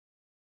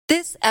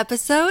This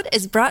episode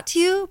is brought to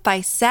you by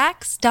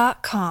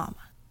Saks.com.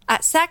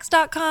 At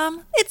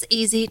Saks.com, it's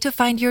easy to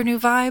find your new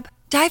vibe.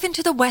 Dive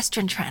into the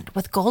Western trend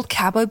with gold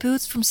cowboy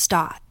boots from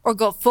Staud, or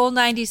go full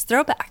 90s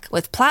throwback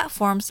with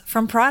platforms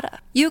from Prada.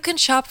 You can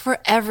shop for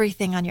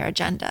everything on your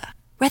agenda,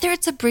 whether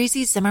it's a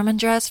breezy Zimmermann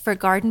dress for a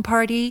garden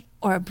party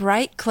or a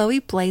bright Chloe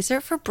blazer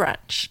for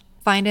brunch.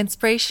 Find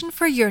inspiration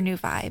for your new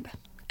vibe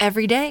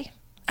every day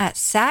at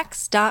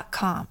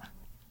Saks.com.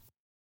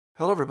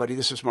 Hello, everybody.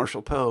 This is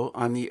Marshall Poe.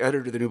 I'm the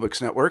editor of the New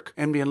Books Network.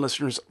 NBN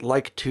listeners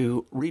like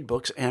to read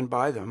books and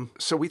buy them.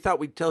 So we thought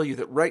we'd tell you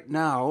that right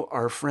now,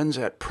 our friends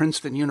at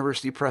Princeton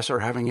University Press are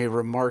having a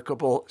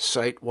remarkable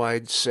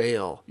site-wide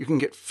sale. You can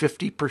get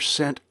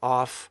 50%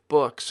 off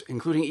books,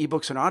 including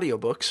ebooks and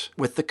audiobooks,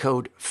 with the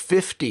code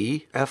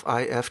 50,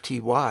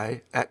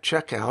 F-I-F-T-Y, at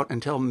checkout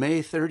until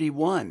May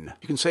 31.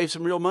 You can save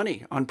some real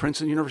money on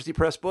Princeton University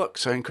Press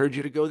books. I encourage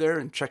you to go there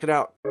and check it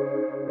out.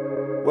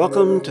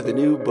 Welcome to the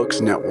New Books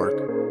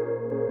Network.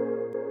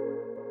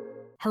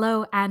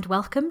 Hello and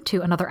welcome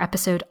to another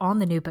episode on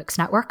the New Books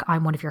Network.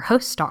 I'm one of your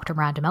hosts, Dr.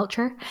 Miranda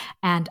Melcher,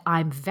 and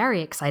I'm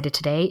very excited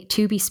today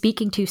to be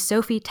speaking to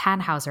Sophie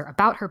Tannhauser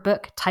about her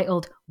book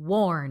titled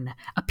Worn,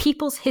 A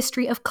People's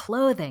History of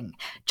Clothing,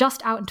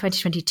 just out in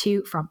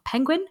 2022 from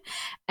Penguin.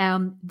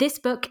 This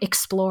book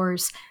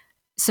explores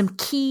some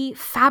key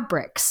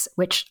fabrics,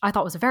 which I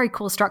thought was a very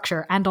cool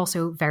structure and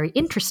also very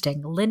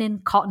interesting: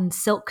 linen, cotton,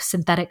 silk,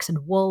 synthetics,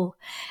 and wool,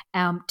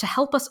 to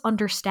help us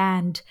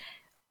understand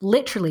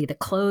literally the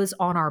clothes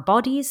on our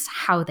bodies,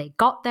 how they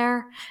got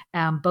there,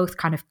 both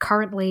kind of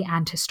currently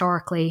and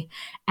historically,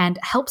 and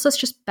helps us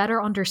just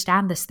better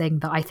understand this thing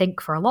that I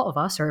think for a lot of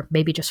us, or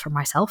maybe just for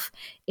myself,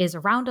 is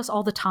around us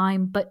all the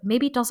time, but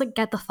maybe doesn't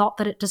get the thought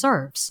that it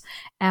deserves.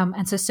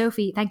 And so,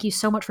 Sophie, thank you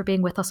so much for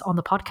being with us on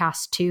the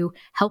podcast to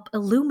help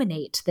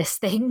illuminate this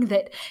thing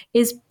that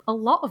is a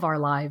lot of our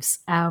lives.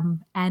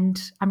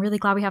 And I'm really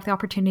glad we have the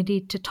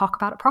opportunity to talk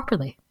about it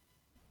properly.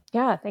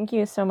 Yeah, thank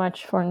you so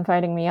much for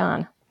inviting me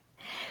on.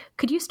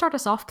 Could you start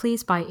us off,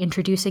 please, by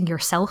introducing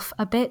yourself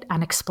a bit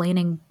and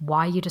explaining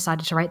why you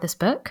decided to write this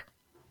book?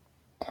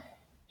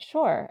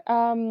 Sure.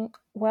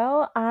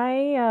 Well,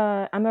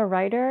 I'm a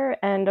writer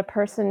and a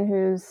person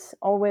who's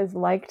always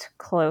liked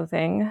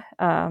clothing.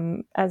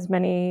 As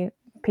many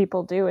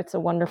people do, it's a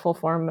wonderful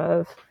form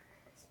of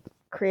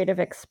creative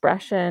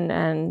expression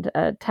and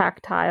a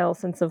tactile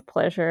sense of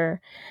pleasure.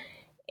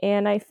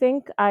 And I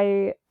think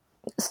I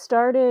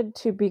started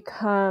to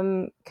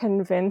become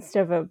convinced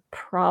of a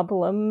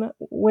problem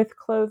with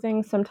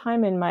clothing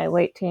sometime in my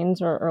late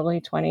teens or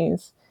early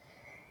 20s.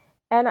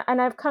 And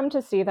I've come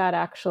to see that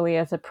actually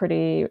as a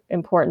pretty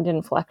important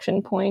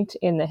inflection point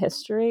in the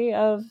history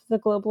of the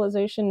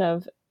globalization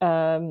of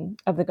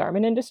the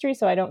garment industry.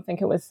 So I don't think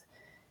it was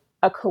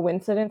a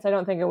coincidence. I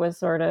don't think it was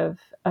sort of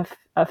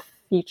a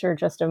feature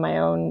just of my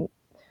own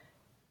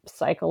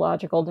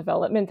psychological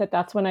development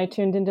that's when I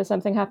tuned into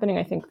something happening.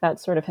 I think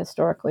that's sort of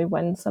historically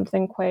when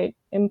something quite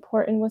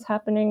important was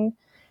happening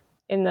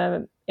in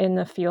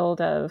the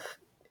field of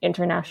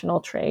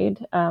international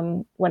trade,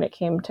 when it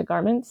came to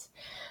garments.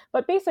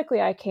 But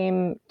basically, I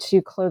came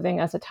to clothing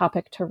as a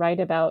topic to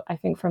write about, I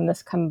think, from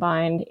this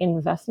combined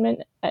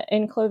investment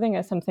in clothing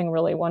as something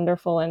really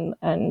wonderful and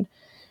an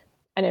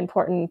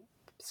important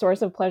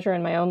source of pleasure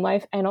in my own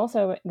life, and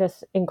also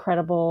this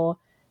incredible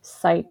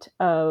site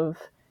of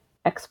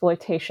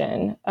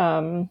exploitation,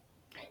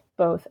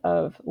 both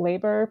of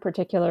labor,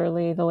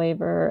 particularly the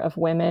labor of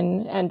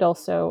women, and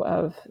also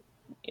of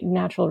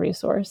natural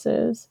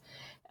resources,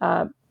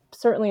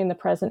 certainly in the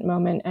present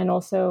moment, and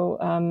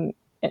also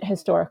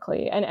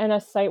historically, and a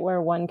site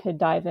where one could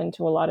dive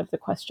into a lot of the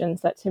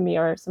questions that to me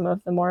are some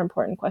of the more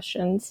important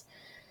questions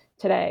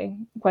today,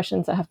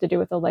 questions that have to do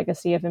with the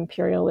legacy of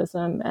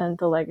imperialism and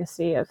the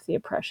legacy of the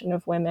oppression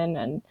of women,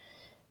 and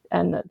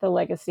the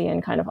legacy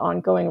and kind of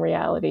ongoing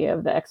reality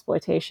of the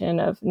exploitation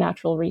of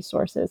natural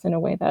resources in a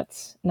way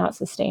that's not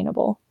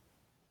sustainable.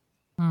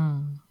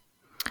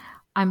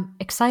 I'm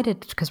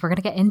excited because we're going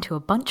to get into a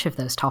bunch of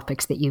those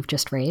topics that you've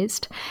just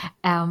raised.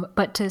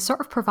 But to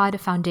sort of provide a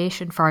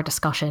foundation for our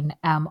discussion,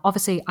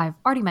 obviously I've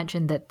already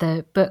mentioned that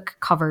the book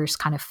covers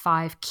kind of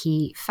 5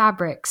 key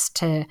fabrics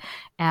to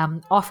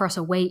offer us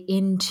a way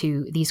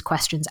into these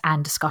questions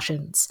and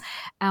discussions.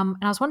 And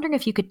I was wondering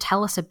if you could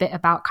tell us a bit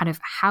about kind of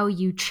how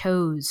you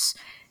chose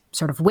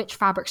sort of which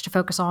fabrics to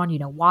focus on,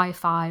 why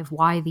 5,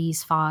 why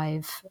these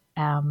 5.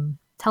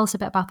 Tell us a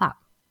bit about that.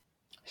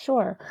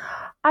 Sure.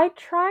 I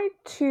tried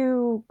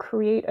to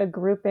create a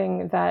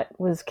grouping that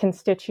was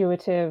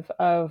constitutive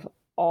of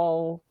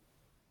all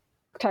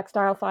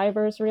textile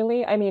fibers,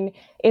 really. I mean,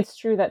 it's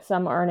true that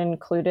some aren't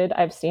included.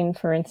 I've seen,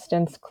 for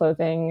instance,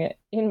 clothing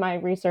in my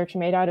research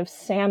made out of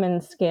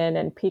salmon skin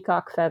and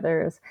peacock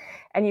feathers.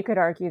 And you could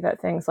argue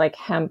that things like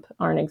hemp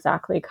aren't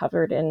exactly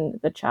covered in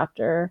the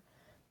chapter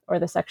or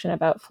the section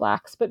about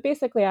flax. But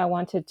basically, I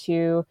wanted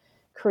to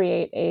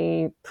create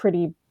a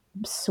pretty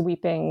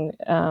sweeping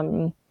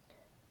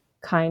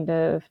kind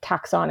of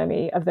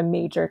taxonomy of the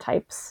major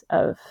types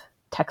of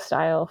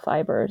textile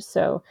fibers.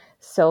 So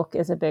silk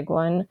is a big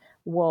one.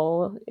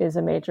 wool is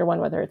a major one,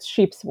 whether it's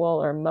sheep's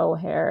wool or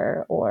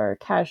mohair or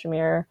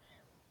cashmere,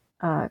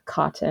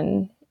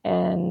 cotton,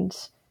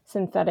 and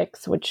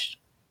synthetics, which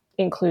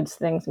includes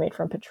things made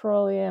from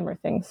petroleum or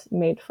things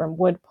made from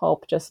wood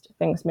pulp, just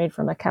things made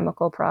from a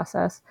chemical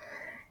process.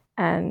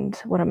 And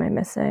what am I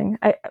missing?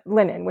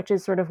 Linen, which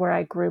is sort of where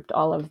I grouped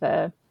all of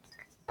the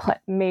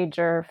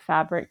major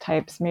fabric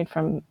types made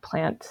from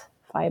plant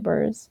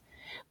fibers.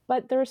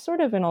 But there's sort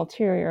of an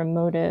ulterior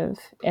motive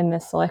in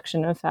this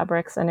selection of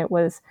fabrics, and it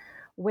was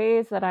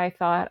ways that I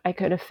thought I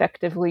could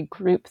effectively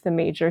group the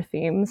major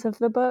themes of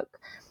the book.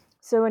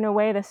 So in a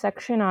way, the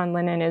section on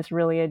linen is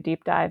really a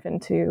deep dive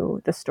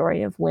into the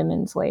story of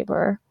women's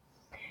labor.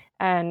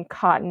 And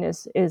cotton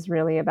is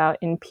really about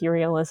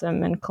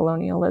imperialism and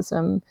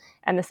colonialism.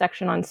 And the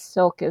section on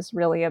silk is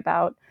really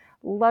about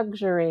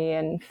luxury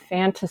and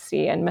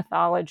fantasy and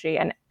mythology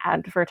and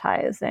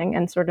advertising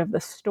and sort of the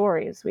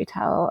stories we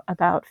tell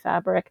about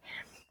fabric.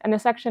 And the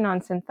section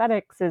on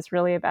synthetics is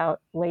really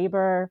about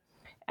labor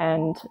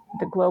and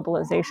the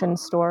globalization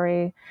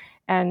story.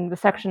 And the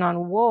section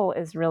on wool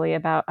is really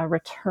about a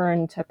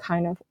return to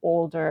kind of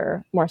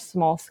older, more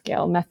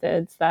small-scale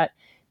methods that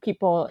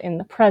people in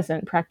the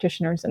present,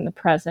 practitioners in the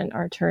present,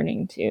 are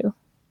turning to.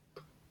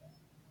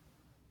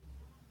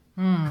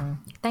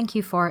 Thank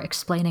you for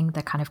explaining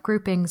the kind of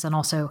groupings and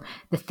also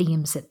the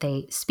themes that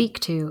they speak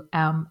to.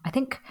 I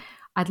think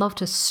I'd love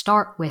to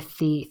start with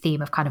the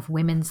theme of kind of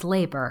women's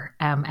labor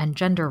and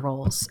gender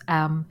roles.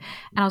 And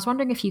I was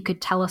wondering if you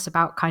could tell us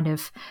about kind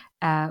of,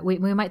 we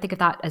might think of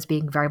that as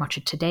being very much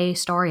a today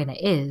story, and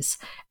it is.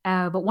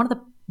 But one of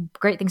the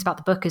great things about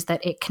the book is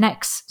that it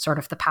connects sort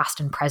of the past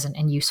and present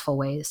in useful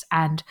ways.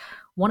 And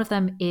one of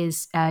them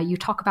is you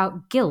talk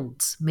about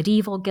guilds,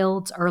 medieval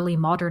guilds, early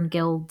modern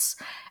guilds,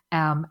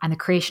 and the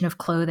creation of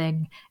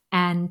clothing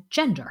and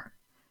gender.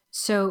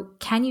 So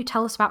can you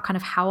tell us about kind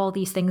of how all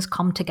these things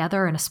come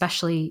together, and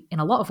especially in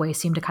a lot of ways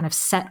seem to kind of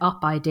set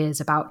up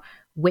ideas about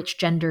which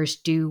genders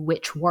do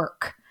which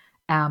work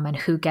and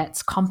who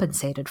gets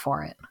compensated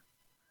for it?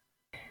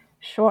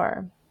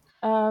 Sure.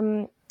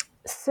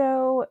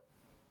 So,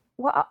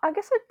 well, I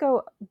guess I'd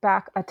go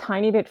back a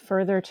tiny bit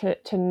further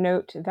to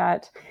note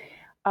that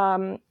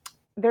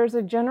there's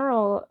a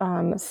general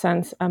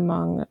sense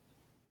among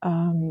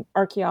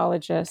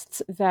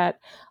archaeologists that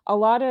a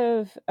lot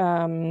of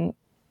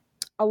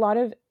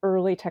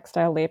early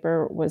textile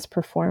labor was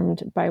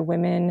performed by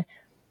women.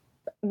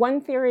 One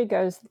theory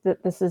goes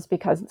that this is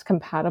because it's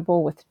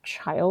compatible with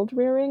child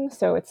rearing,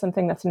 so it's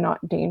something that's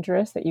not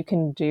dangerous that you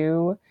can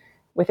do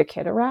with a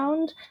kid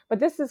around. But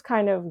this is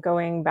kind of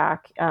going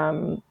back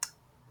in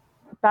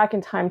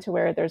time to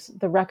where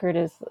the record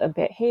is a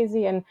bit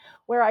hazy, and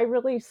where I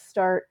really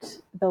start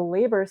the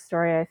labor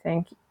story, I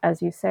think,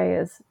 as you say,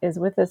 is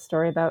with this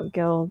story about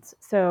guilds.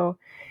 So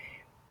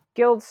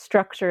guilds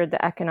structured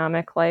the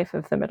economic life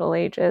of the Middle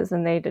Ages,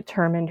 and they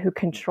determined who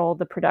controlled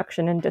the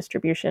production and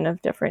distribution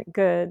of different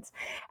goods.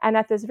 And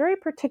at this very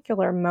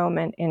particular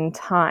moment in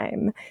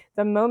time,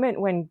 the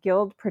moment when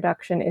guild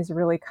production is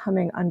really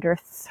coming under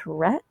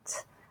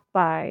threat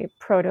by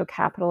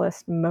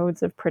proto-capitalist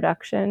modes of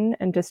production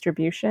and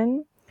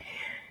distribution,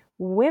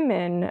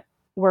 women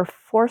were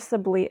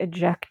forcibly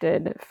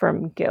ejected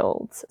from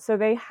guilds. So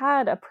they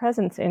had a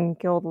presence in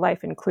guild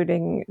life,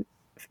 including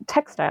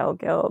textile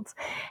guilds.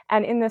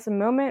 And in this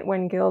moment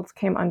when guilds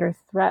came under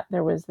threat,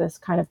 there was this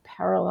kind of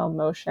parallel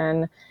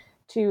motion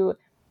to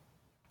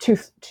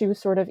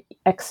sort of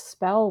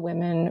expel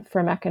women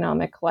from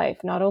economic life,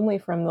 not only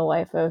from the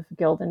life of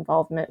guild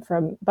involvement,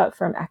 but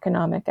from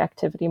economic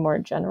activity more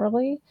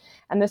generally.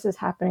 And this is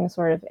happening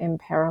sort of in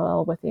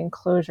parallel with the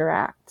Enclosure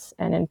Acts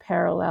and in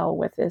parallel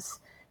with this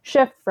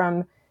shift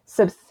from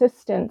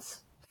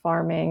subsistence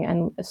farming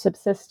and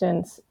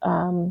subsistence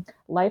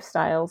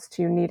lifestyles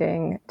to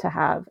needing to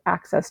have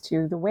access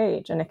to the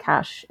wage and a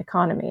cash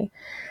economy.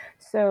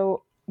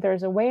 So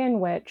there's a way in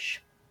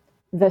which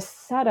the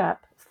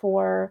setup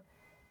for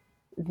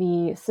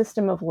the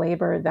system of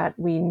labor that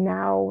we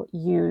now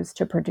use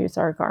to produce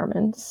our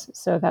garments,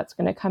 so that's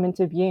going to come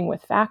into being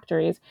with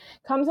factories,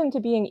 comes into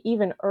being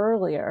even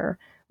earlier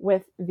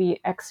with the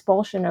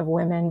expulsion of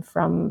women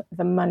from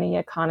the money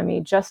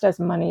economy, just as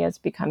money is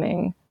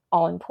becoming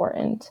all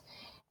important.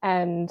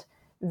 And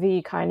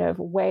the kind of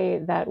way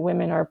that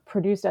women are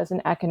produced as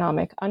an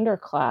economic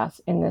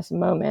underclass in this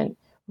moment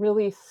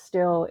really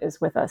still is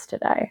with us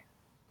today.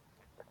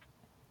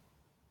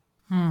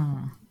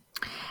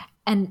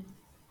 And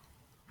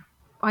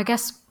I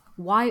guess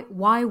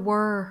why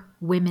were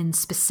women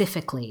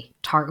specifically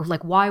targeted?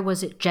 Like, why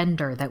was it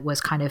gender that was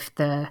kind of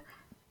the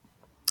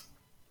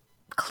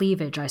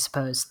cleavage, I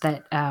suppose,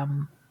 that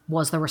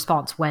was the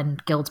response when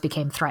guilds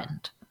became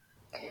threatened?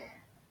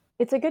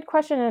 It's a good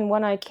question, and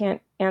one I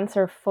can't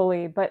answer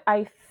fully, but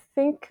I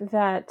think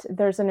that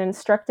there's an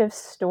instructive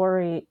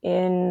story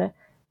in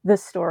the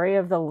story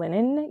of the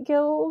linen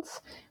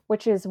guilds,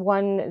 which is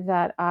one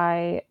that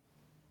I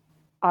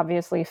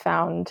obviously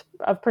found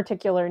of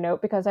particular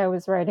note because I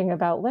was writing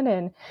about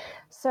linen.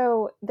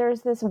 So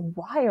there's this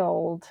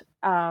wild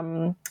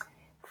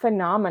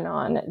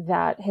phenomenon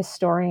that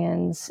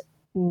historians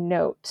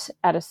note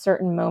at a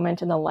certain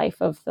moment in the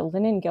life of the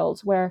linen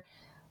guilds where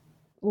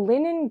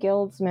linen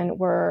guildsmen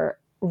were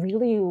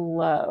really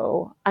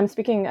low. I'm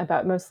speaking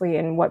about mostly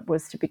in what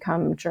was to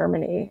become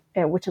Germany,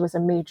 which was a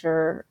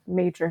major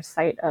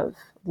site of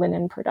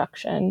linen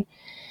production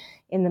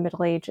in the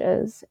Middle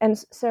Ages. And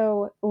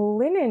so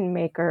linen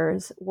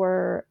makers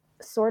were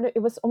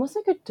it was almost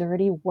like a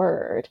dirty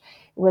word.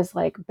 It was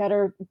like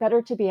better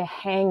to be a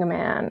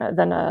hangman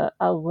than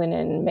a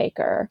linen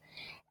maker.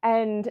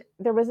 And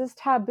there was this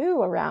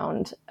taboo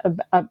around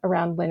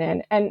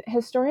linen, and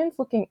historians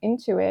looking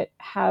into it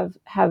have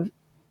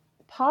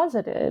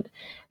posited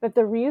that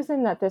the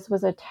reason that this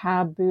was a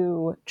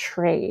taboo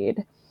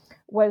trade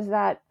was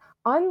that,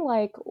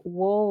 unlike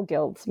wool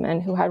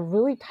guildsmen who had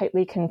really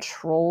tightly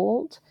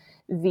controlled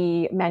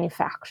the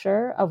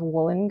manufacture of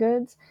woolen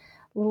goods,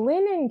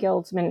 linen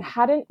guildsmen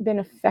hadn't been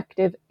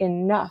effective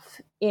enough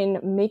in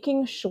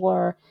making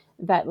sure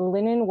that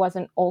linen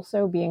wasn't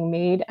also being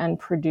made and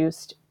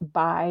produced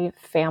by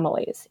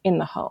families in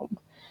the home.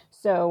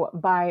 So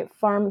by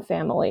farm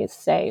families,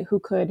 say, who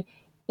could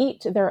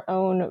eat their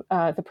own,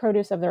 the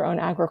produce of their own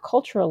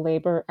agricultural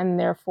labor, and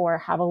therefore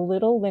have a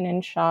little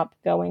linen shop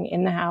going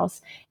in the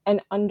house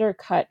and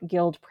undercut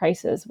guild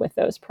prices with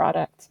those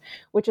products,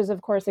 which is,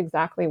 of course,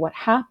 exactly what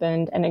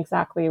happened and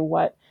exactly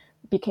what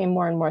became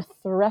more and more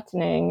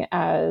threatening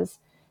as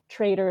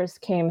traders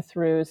came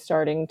through,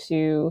 starting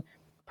to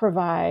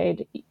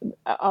provide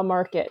a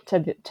market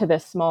to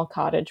this small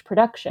cottage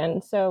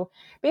production. So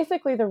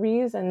basically the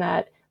reason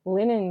that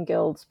linen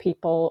guilds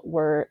people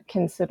were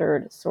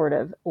considered sort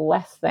of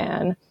less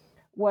than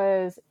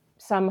was,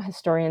 some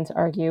historians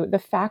argue, the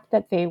fact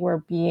that they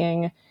were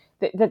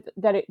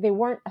they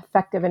weren't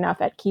effective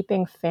enough at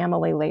keeping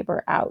family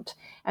labor out.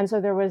 And so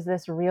there was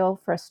this real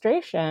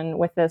frustration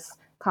with this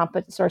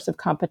source of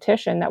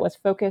competition that was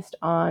focused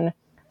on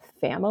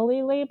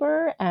family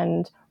labor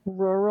and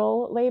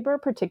rural labor,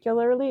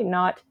 particularly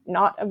not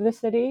of the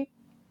city.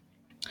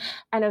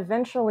 And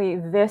eventually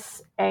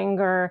this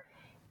anger,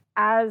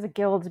 as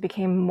guilds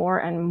became more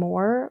and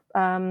more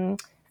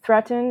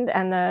threatened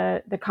and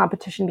the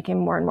competition became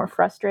more and more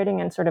frustrating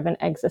and sort of an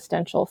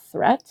existential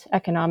threat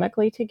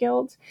economically to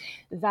guilds,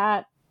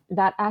 that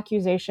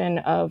accusation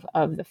of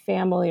the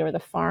family or the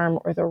farm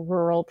or the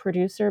rural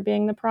producer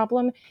being the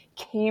problem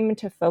came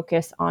to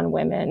focus on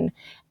women.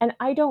 And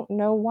I don't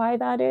know why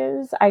that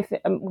is.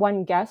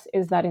 One guess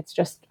is that it's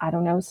just, I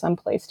don't know, some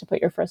place to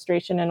put your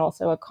frustration, and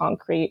also a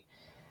concrete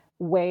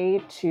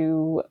way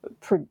to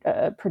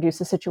produce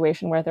a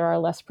situation where there are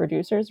less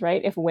producers,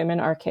 right? If women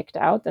are kicked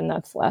out, then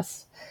that's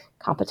less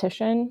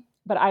competition.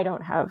 But I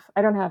don't have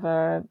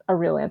a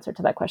real answer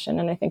to that question,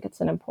 and I think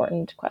it's an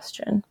important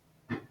question.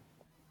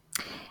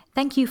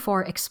 Thank you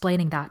for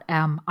explaining that.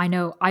 I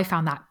know I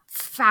found that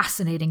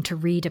fascinating to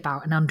read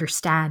about and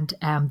understand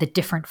the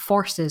different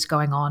forces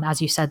going on.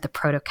 As you said, the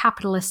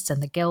proto-capitalists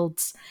and the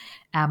guilds,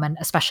 and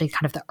especially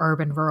kind of the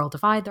urban-rural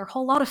divide. There are a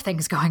whole lot of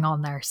things going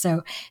on there.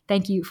 So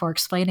thank you for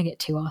explaining it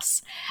to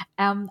us.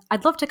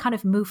 I'd love to kind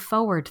of move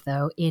forward,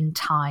 though, in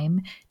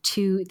time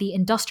to the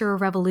Industrial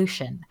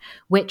Revolution,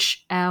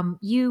 which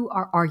you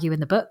argue in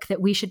the book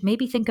that we should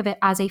maybe think of it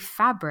as a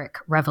fabric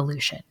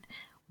revolution.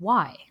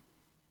 Why?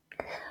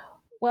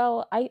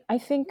 Well, I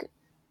think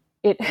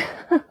it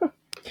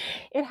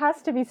it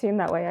has to be seen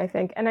that way, I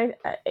think. And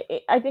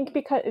I think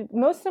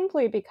most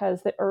simply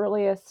because the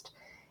earliest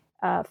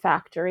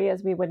factory,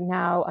 as we would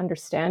now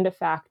understand a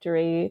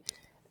factory,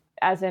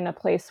 as in a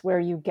place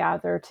where you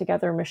gather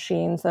together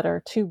machines that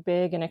are too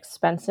big and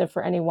expensive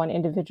for any one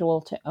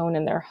individual to own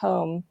in their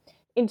home,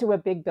 into a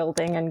big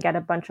building and get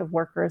a bunch of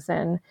workers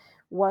in,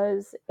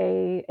 was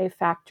a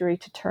factory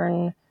to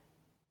turn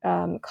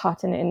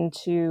cotton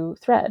into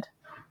thread.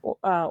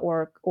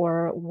 Or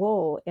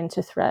wool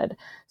into thread.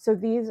 So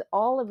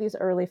all of these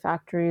early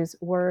factories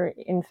were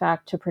in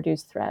fact to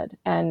produce thread,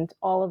 and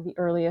all of the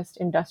earliest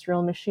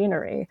industrial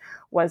machinery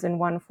was in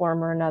one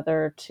form or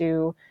another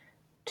to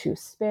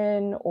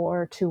spin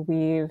or to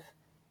weave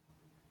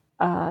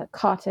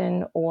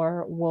cotton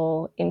or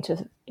wool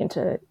into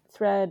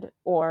thread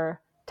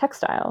or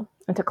textile,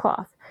 into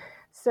cloth.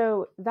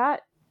 So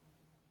that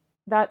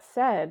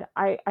said,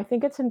 I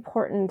think it's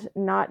important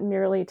not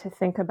merely to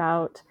think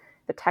about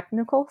the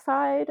technical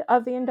side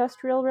of the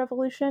Industrial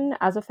Revolution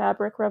as a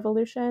fabric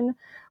revolution,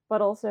 but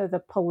also the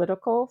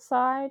political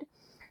side.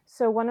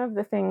 So one of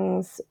the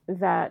things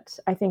that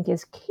I think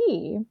is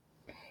key,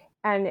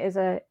 and is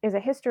a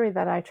history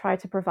that I try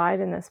to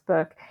provide in this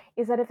book,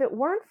 is that if it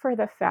weren't for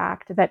the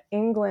fact that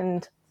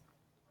if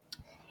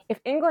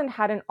England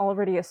hadn't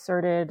already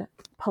asserted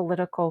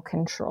political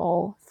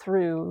control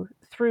through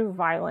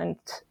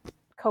violent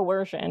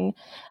coercion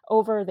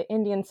over the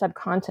Indian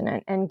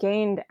subcontinent and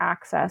gained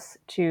access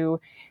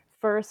to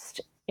first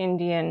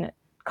Indian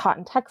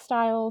cotton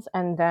textiles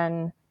and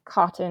then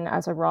cotton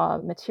as a raw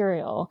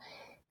material,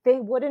 they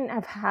wouldn't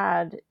have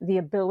had the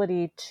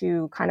ability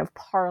to kind of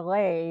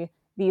parlay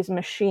these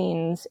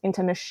machines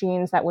into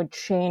machines that would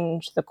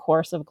change the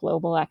course of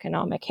global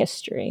economic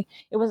history.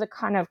 It was a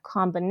kind of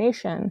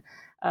combination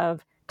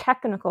of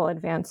technical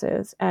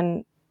advances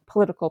and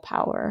political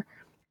power.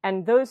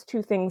 And those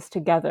two things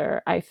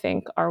together, I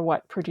think, are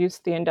what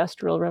produced the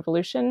Industrial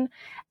Revolution.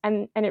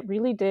 And it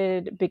really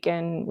did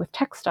begin with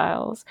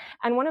textiles.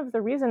 And one of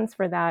the reasons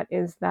for that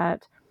is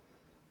that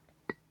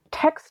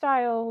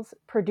textiles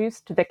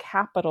produced the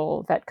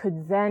capital that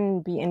could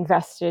then be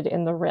invested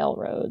in the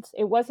railroads.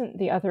 It wasn't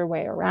the other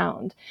way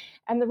around.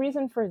 And the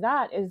reason for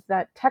that is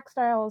that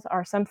textiles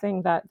are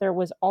something that there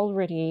was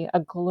already a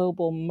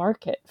global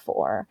market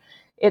for.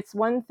 It's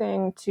one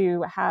thing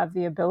to have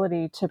the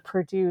ability to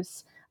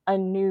produce a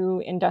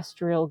new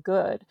industrial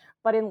good,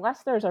 but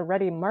unless there's a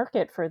ready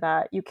market for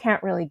that, you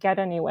can't really get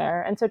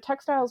anywhere. And so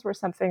textiles were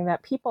something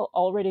that people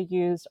already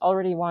used,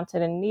 already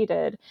wanted and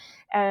needed.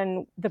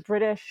 And the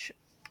British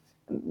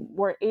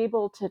were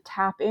able to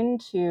tap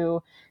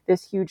into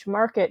this huge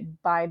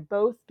market by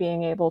both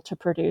being able to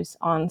produce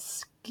on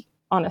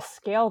a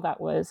scale that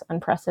was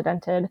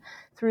unprecedented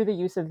through the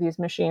use of these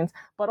machines,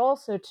 but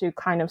also to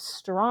kind of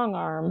strong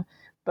arm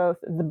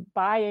both the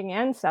buying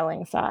and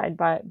selling side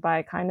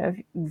by kind of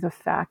the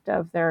fact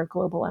of their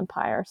global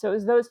empire. So it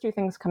was those two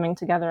things coming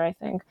together, I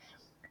think,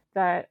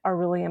 that are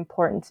really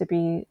important to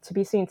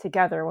be seen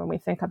together when we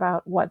think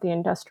about what the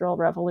Industrial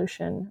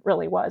Revolution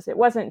really was. It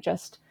wasn't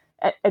just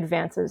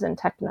advances in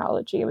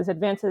technology. It was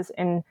advances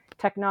in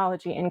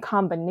technology in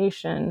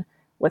combination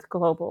with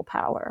global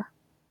power.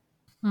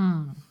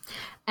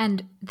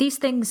 And these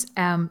things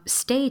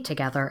stay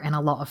together in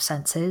a lot of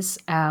senses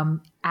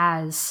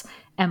as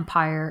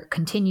empire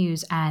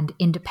continues and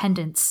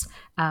independence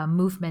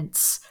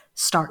movements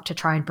start to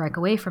try and break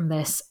away from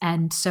this.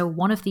 And so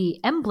one of the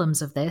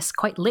emblems of this,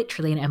 quite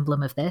literally an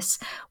emblem of this,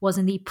 was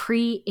in the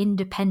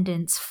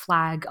pre-independence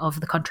flag of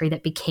the country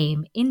that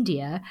became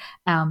India.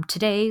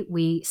 Today,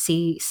 we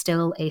see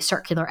still a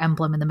circular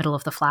emblem in the middle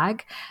of the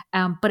flag.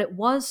 But it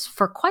was,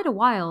 for quite a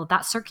while,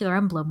 that circular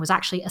emblem was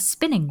actually a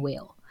spinning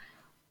wheel.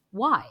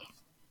 Why?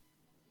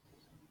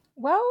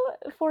 Well,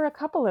 for a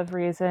couple of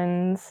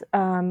reasons.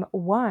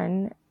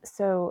 One,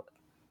 so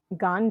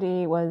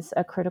Gandhi was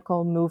a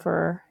critical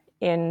mover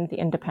in the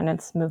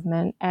independence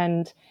movement.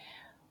 And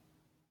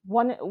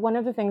one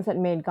of the things that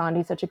made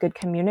Gandhi such a good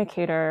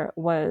communicator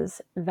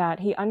was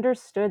that he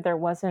understood there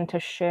wasn't a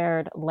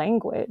shared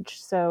language.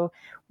 So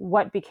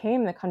what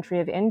became the country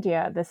of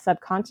India, the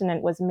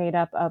subcontinent, was made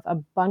up of a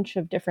bunch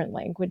of different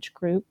language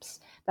groups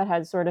that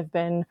had sort of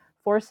been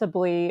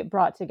forcibly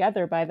brought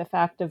together by the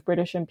fact of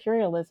British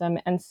imperialism.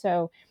 And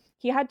so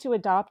he had to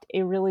adopt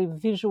a really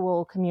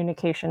visual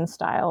communication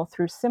style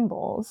through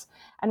symbols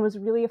and was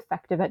really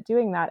effective at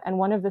doing that. And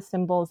one of the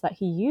symbols that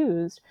he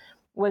used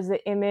was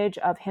the image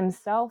of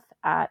himself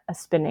at a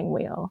spinning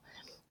wheel.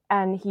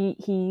 And he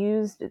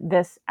used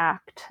this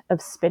act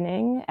of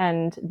spinning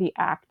and the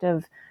act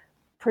of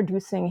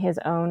producing his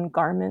own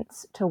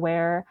garments to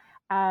wear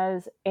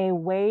as a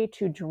way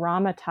to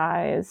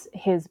dramatize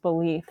his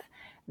belief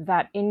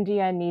that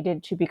India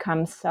needed to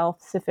become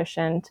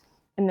self-sufficient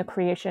in the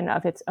creation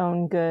of its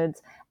own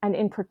goods, and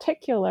in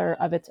particular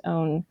of its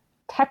own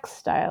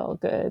textile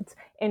goods,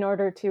 in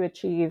order to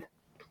achieve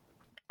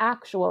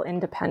actual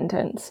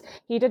independence.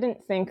 He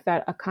didn't think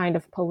that a kind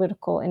of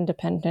political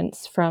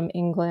independence from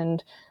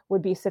England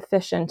would be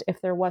sufficient if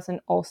there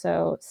wasn't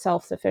also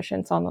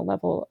self-sufficiency on the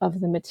level of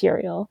the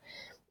material.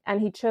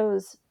 And he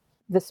chose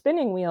the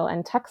spinning wheel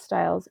and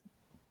textiles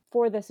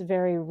for this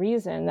very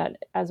reason that,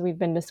 as we've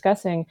been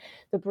discussing,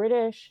 the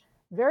British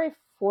very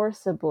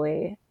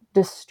forcibly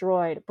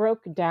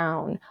broke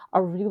down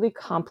a really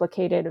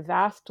complicated,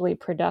 vastly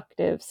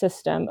productive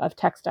system of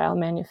textile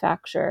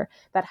manufacture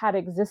that had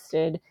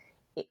existed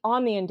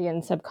on the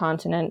Indian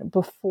subcontinent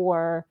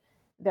before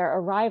their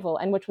arrival,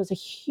 and which was a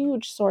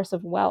huge source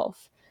of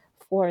wealth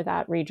for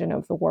that region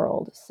of the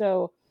world.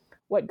 So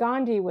what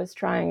Gandhi was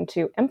trying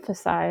to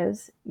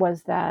emphasize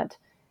was that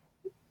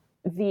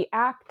the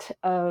act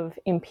of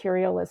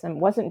imperialism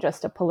wasn't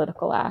just a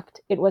political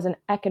act, it was an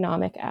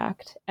economic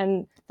act.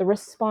 And the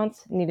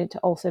response needed to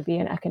also be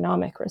an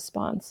economic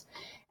response.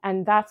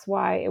 And that's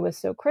why it was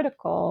so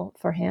critical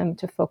for him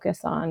to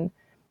focus on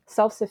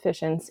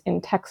self-sufficiency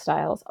in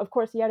textiles. Of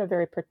course, he had a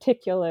very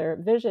particular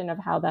vision of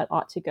how that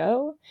ought to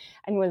go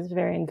and was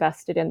very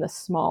invested in the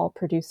small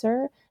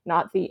producer,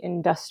 not the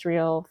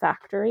industrial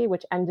factory,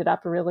 which ended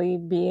up really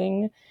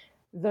being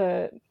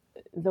the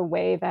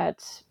way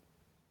that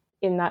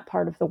in that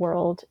part of the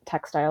world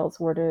textiles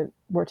were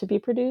to be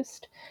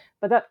produced.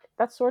 But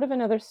that's sort of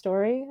another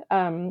story,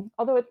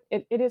 although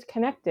it is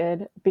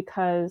connected,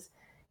 because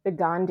the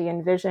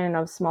Gandhian vision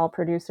of small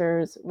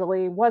producers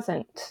really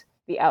wasn't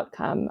the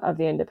outcome of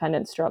the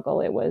independence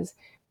struggle. It was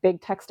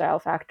big textile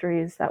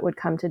factories that would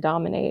come to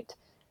dominate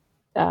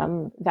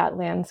that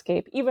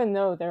landscape, even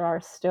though there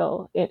are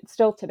still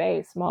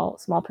today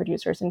small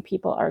producers and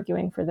people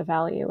arguing for the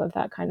value of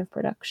that kind of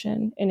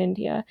production in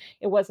India.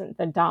 It wasn't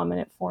the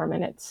dominant form,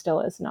 and it still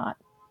is not.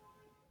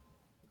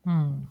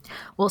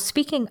 Well,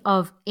 speaking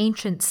of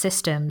ancient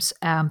systems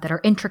that are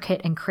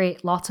intricate and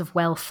create lots of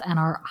wealth and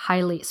are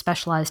highly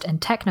specialized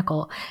and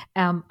technical,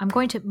 I'm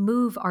going to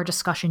move our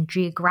discussion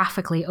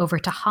geographically over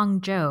to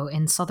Hangzhou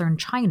in southern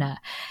China,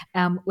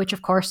 which,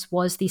 of course,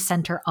 was the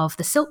center of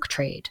the silk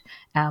trade,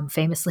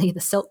 famously the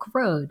Silk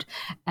Road,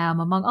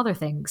 among other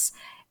things.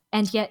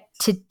 And yet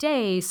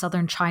today,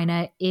 southern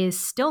China is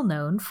still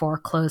known for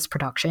clothes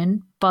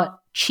production, but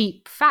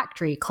cheap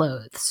factory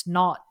clothes,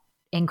 not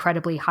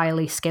incredibly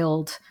highly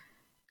skilled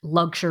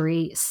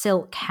luxury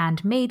silk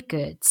handmade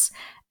goods.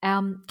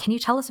 Can you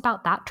tell us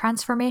about that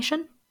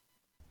transformation?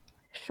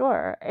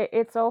 Sure.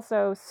 It's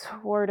also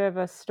sort of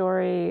a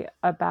story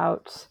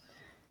about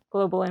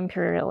global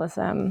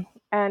imperialism.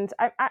 And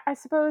I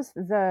suppose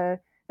the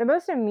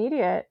most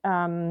immediate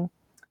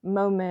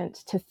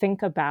moment to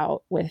think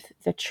about with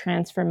the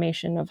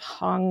transformation of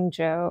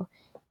Hangzhou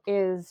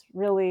is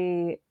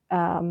really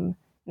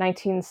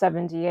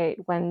 1978,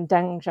 when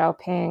Deng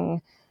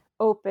Xiaoping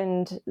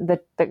opened the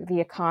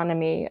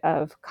economy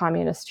of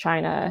communist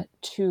China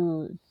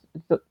to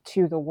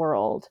the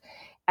world,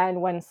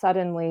 and when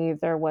suddenly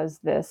there was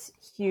this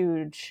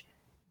huge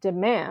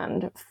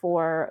demand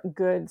for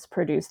goods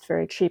produced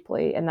very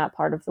cheaply in that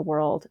part of the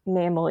world,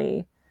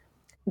 namely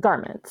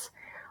garments.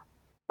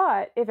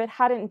 But if it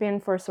hadn't been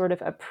for sort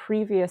of a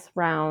previous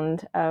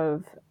round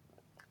of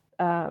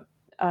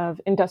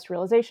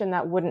industrialization,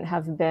 that wouldn't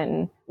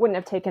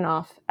have taken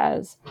off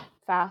as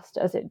fast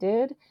as it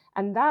did.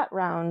 And that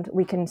round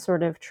we can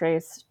sort of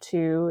trace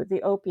to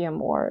the Opium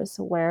Wars,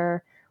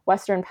 where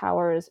Western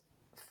powers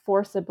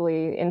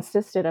forcibly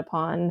insisted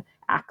upon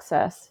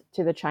access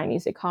to the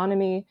Chinese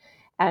economy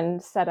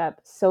and set up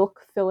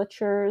silk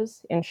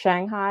filatures in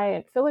Shanghai.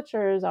 And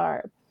filatures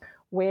are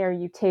where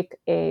you take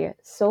a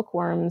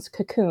silkworm's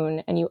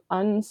cocoon and you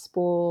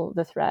unspool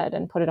the thread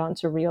and put it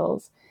onto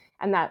reels.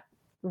 And that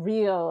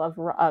reel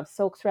of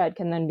silk thread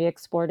can then be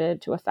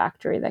exported to a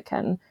factory that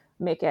can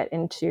make it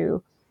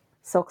into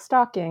silk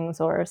stockings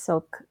or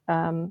silk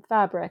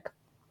fabric.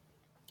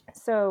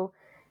 So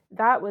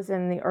that was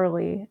in the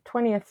early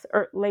 20th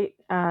or late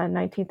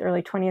 19th,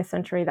 early 20th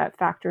century that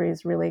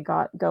factories really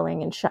got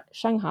going in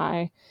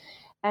Shanghai.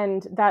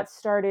 And that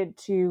started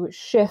to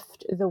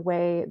shift the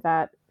way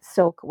that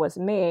silk was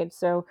made.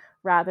 So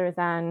rather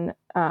than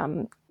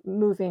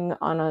moving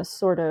on a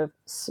sort of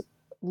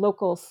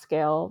local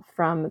scale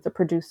from the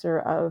producer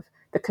of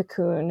the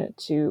cocoon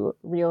to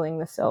reeling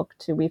the silk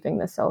to weaving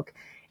the silk,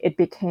 it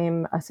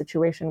became a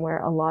situation where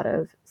a lot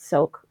of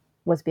silk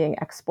was being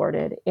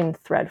exported in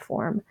thread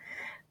form.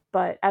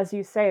 But as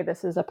you say,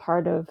 this is a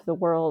part of the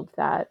world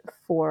that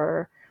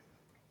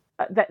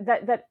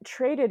that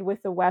traded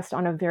with the West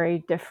on a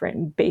very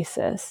different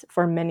basis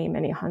for many,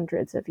 many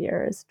hundreds of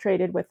years.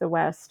 Traded with the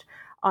West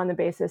on the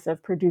basis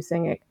of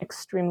producing an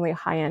extremely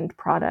high-end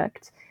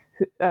product,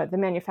 the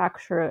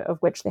manufacturer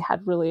of which they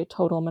had really a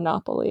total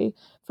monopoly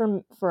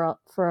for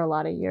a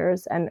lot of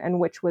years, and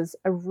which was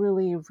a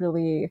really,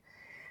 really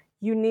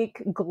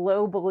unique,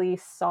 globally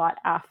sought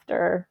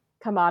after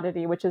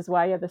commodity, which is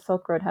why the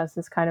Silk Road has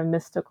this kind of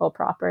mystical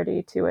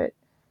property to it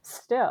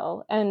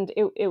still. And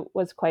it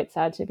was quite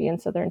sad to be in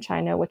southern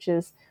China, which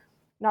is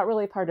not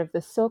really part of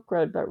the Silk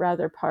Road, but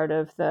rather part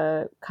of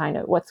the kind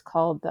of what's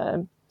called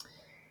the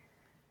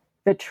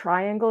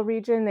Triangle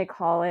region, they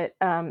call it.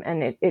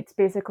 And it's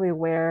basically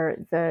where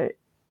the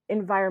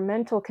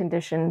environmental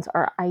conditions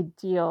are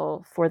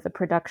ideal for the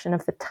production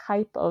of the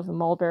type of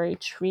mulberry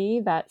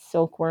tree that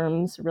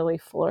silkworms really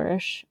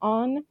flourish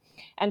on.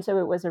 And so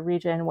it was a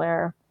region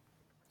where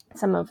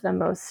some of the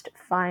most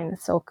fine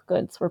silk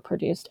goods were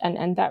produced.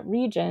 And that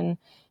region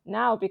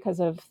now, because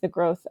of the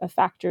growth of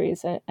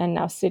factories and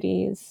now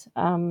cities,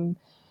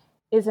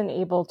 isn't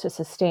able to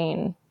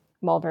sustain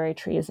mulberry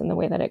trees in the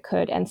way that it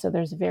could. And so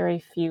there's very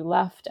few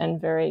left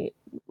and very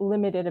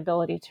limited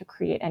ability to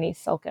create any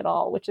silk at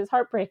all, which is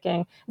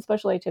heartbreaking,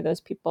 especially to those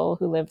people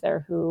who live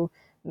there who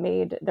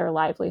made their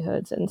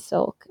livelihoods in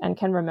silk and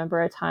can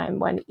remember a time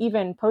when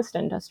even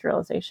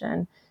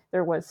post-industrialization,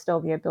 there was still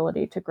the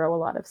ability to grow a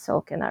lot of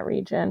silk in that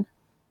region.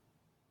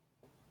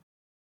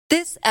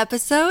 This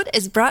episode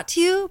is brought to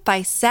you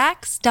by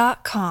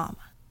Saks.com.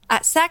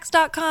 At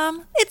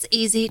Saks.com, it's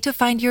easy to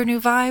find your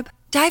new vibe.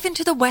 Dive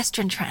into the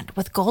Western trend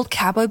with gold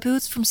cowboy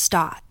boots from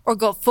Stott, or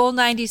go full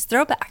 90s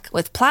throwback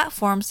with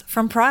platforms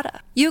from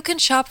Prada. You can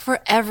shop for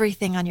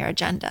everything on your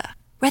agenda,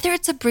 whether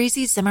it's a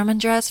breezy Zimmermann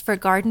dress for a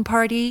garden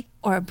party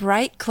or a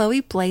bright Chloe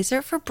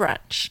blazer for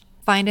brunch.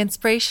 Find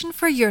inspiration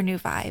for your new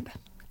vibe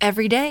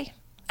every day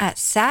at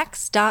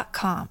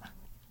Saks.com.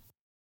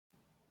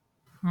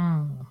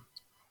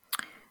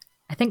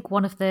 I think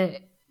one of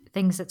the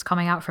things that's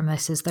coming out from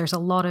this is there's a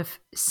lot of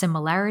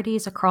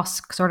similarities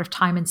across sort of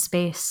time and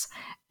space.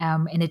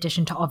 In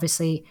addition to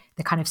obviously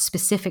the kind of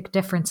specific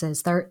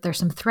differences, there's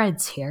some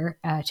threads here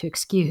to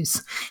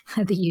excuse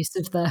the use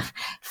of the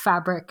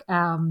fabric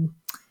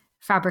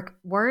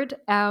word.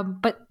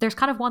 But there's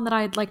kind of one that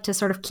I'd like to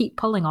sort of keep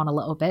pulling on a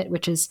little bit,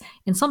 which is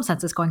in some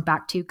senses going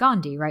back to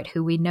Gandhi, right?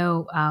 Who we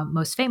know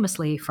most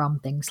famously from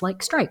things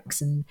like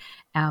strikes and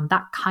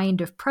that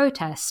kind of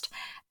protest.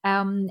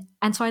 And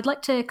so I'd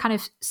like to kind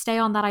of stay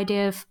on that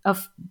idea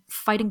of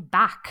fighting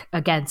back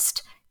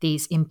against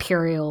these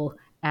imperial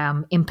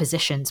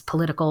impositions,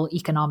 political,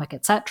 economic,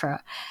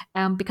 etc.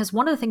 Because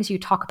one of the things you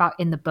talk about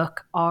in the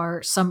book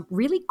are some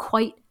really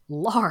quite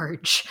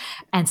large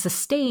and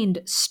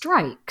sustained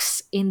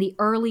strikes in the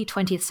early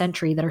 20th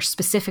century that are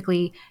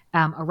specifically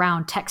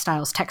around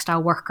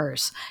textile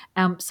workers,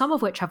 some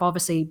of which have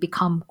obviously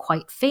become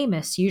quite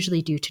famous,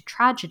 usually due to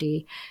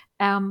tragedy.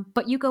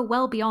 But you go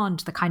well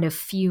beyond the kind of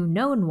few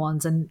known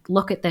ones and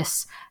look at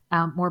this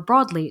more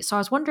broadly. So I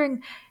was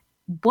wondering,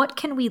 what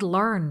can we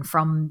learn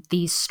from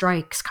these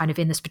strikes kind of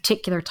in this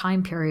particular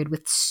time period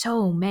with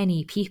so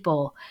many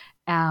people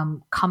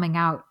coming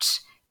out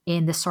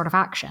in this sort of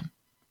action?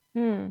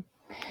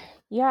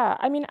 Yeah,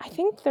 I mean, I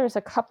think there's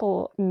a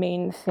couple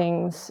main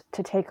things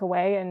to take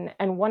away,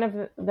 and one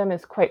of them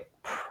is quite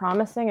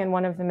promising and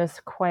one of them is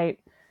quite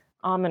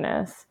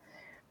ominous.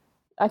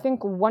 I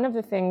think one of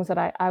the things that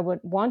I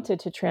wanted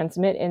to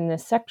transmit in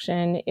this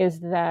section is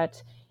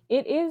that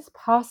it is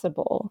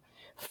possible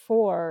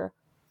for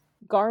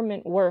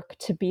garment work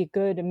to be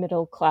good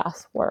middle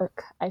class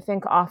work. I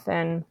think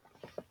often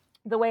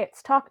the way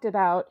it's talked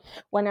about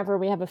whenever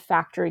we have a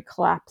factory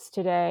collapse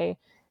today,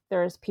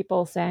 there's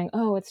people saying,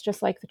 oh, it's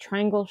just like the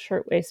Triangle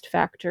Shirtwaist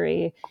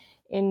Factory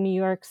in New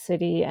York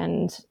City,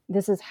 and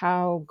this is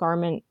how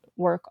garment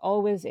work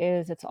always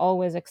is. It's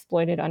always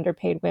exploited,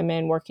 underpaid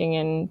women working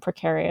in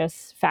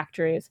precarious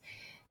factories.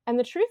 And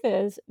the truth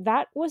is,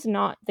 that was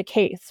not the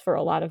case for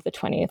a lot of the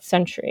 20th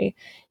century.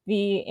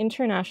 The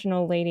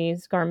International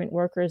Ladies Garment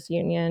Workers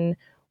Union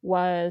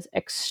was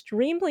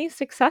extremely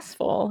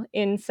successful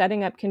in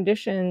setting up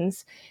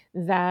conditions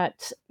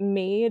that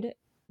made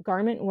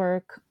garment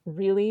work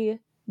really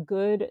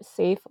good,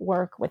 safe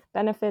work with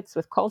benefits,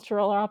 with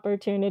cultural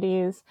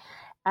opportunities.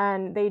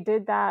 And they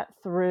did that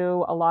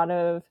through a lot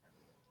of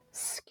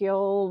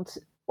skilled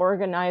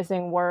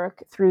organizing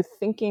work, through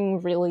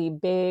thinking really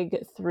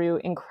big,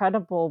 through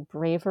incredible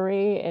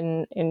bravery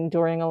in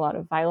enduring a lot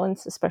of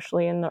violence,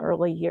 especially in the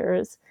early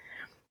years.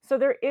 So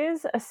there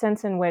is a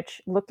sense in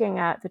which looking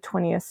at the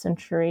 20th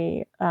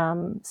century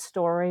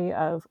story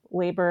of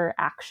labor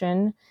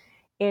action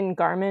in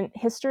garment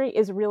history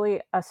is really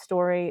a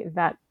story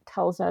that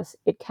tells us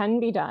it can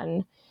be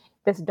done.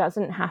 This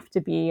doesn't have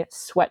to be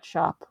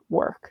sweatshop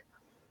work.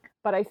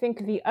 But I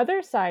think the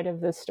other side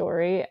of the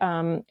story,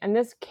 and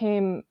this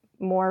came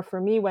more for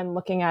me when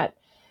looking at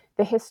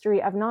the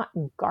history of not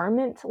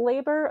garment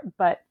labor,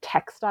 but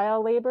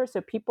textile labor.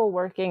 So people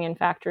working in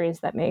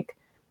factories that make,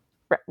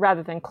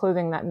 rather than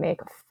clothing that make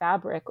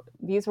fabric,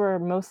 these were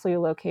mostly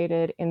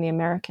located in the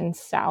American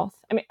South.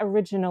 I mean,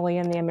 originally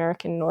in the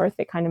American North,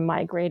 they kind of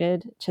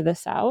migrated to the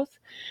South.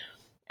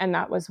 And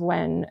that was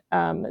when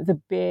the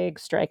big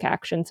strike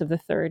actions of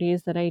the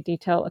 30s that I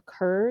detail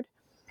occurred.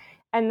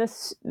 And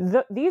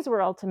these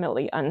were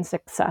ultimately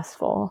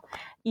unsuccessful,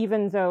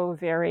 even though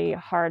very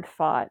hard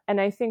fought.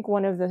 And I think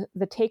one of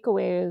the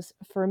takeaways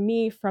for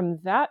me from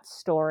that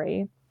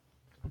story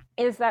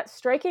is that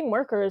striking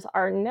workers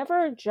are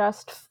never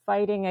just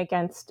fighting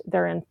against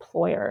their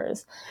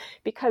employers.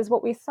 Because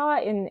what we saw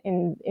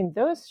in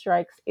those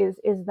strikes is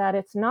that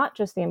it's not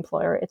just the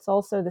employer, it's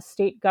also the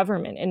state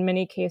government, in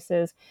many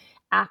cases,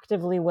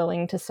 actively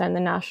willing to send the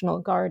National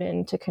Guard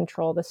in to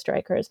control the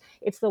strikers.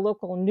 It's the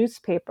local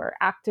newspaper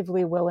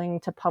actively willing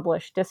to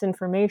publish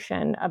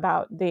disinformation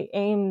about the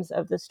aims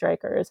of the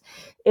strikers.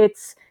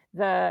 It's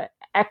the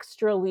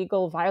extra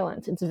legal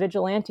violence. It's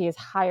vigilantes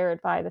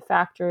hired by the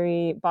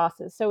factory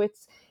bosses. So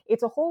it's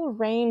a whole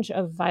range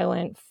of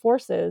violent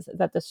forces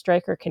that the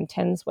striker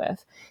contends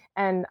with.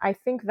 And I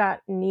think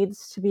that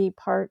needs to be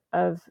part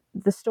of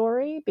the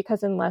story,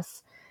 because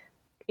unless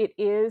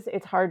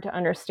it's hard to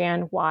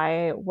understand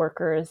why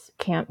workers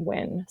can't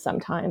win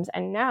sometimes.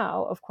 And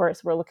now, of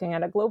course, we're looking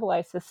at a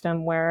globalized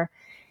system where,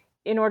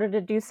 in order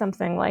to do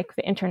something like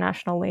the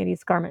International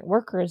Ladies Garment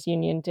Workers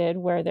Union did,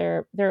 where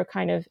they're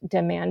kind of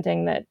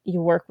demanding that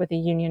you work with a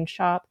union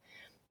shop,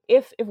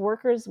 if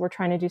workers were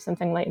trying to do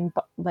something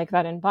like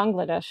that in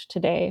Bangladesh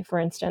today, for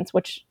instance,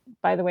 which,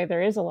 by the way,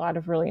 there is a lot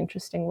of really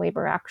interesting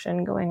labor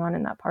action going on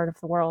in that part of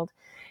the world,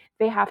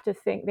 they have to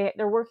think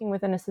they're working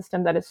within a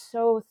system that is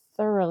so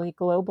thoroughly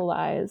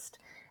globalized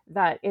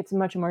that it's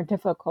much more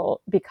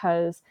difficult,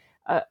 because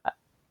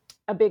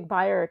a big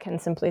buyer can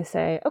simply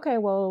say, okay,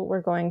 well,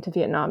 we're going to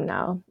Vietnam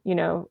now,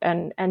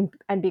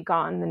 and be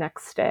gone the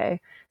next day.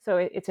 So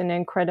it's an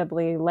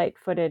incredibly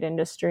light-footed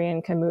industry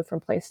and can move from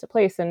place to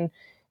place. And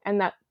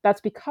that's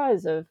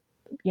because of,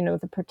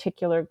 the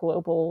particular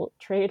global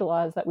trade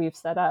laws that we've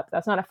set up.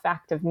 That's not a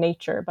fact of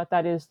nature, but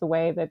that is the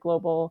way the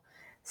global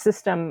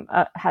system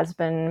has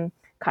been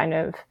kind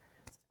of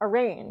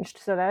arranged,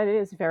 so that it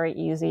is very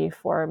easy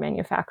for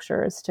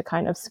manufacturers to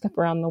kind of skip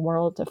around the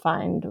world to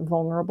find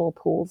vulnerable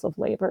pools of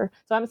labor.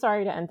 So I'm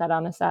sorry to end that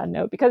on a sad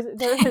note, because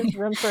there is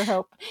room for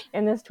hope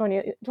in this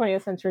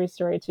 20th century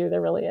story too.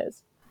 There really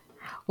is.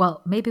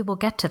 Well, maybe we'll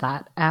get to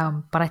that,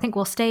 but I think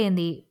we'll stay in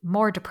the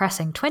more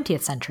depressing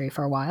 20th century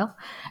for a while,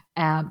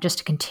 just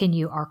to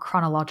continue our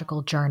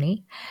chronological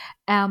journey.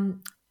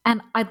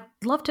 And I'd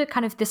love to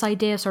kind of this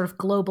idea of sort of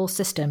global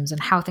systems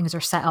and how things are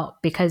set up,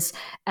 because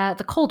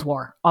the Cold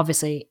War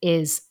obviously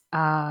is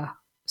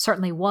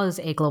certainly was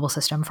a global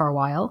system for a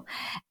while.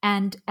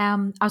 And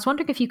I was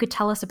wondering if you could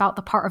tell us about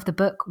the part of the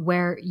book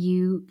where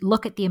you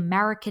look at the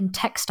American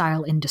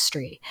textile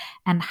industry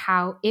and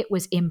how it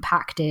was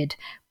impacted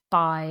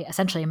by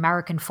essentially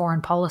American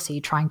foreign policy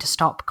trying to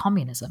stop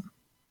communism.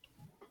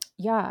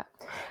 Yeah.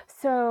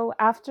 So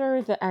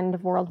after the end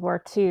of World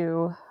War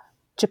II,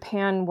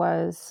 Japan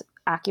was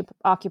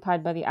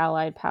occupied by the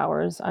Allied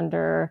powers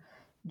under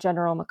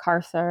General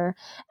MacArthur.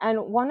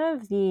 And one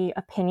of the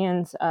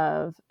opinions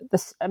of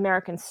the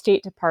American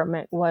State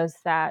Department was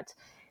that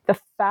the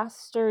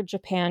faster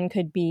Japan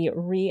could be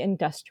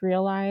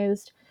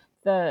reindustrialized,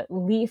 the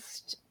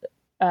least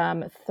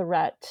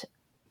threat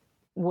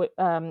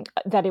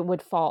that it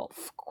would fall,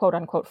 quote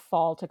unquote,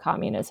 fall to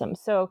communism.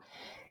 So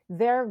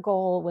their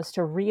goal was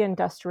to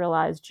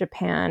reindustrialize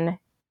Japan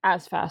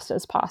as fast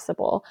as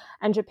possible.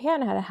 And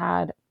Japan had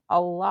had a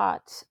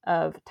lot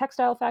of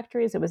textile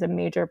factories. It was a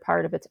major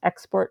part of its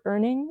export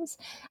earnings.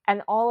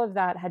 And all of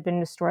that had been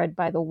destroyed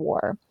by the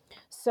war.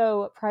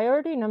 So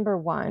priority number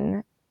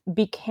one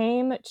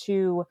became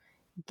to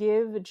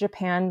give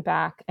Japan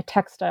back a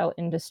textile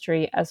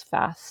industry as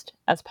fast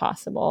as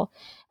possible.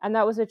 And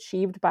that was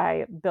achieved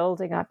by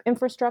building up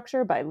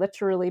infrastructure, by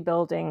literally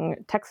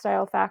building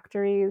textile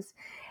factories.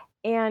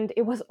 And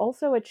it was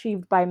also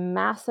achieved by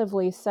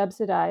massively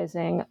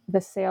subsidizing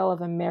the sale of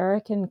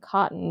American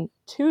cotton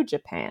to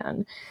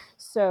Japan.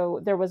 So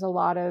there was a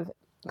lot of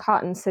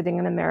cotton sitting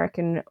in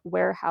American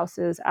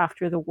warehouses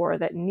after the war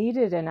that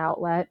needed an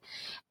outlet,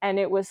 and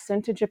it was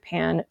sent to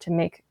Japan to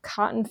make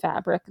cotton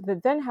fabric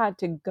that then had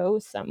to go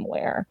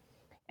somewhere.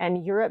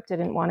 And Europe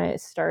didn't want to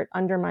start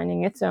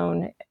undermining its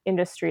own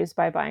industries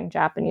by buying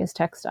Japanese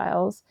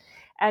textiles.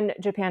 And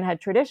Japan had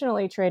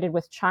traditionally traded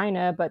with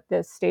China, but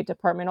the State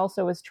Department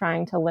also was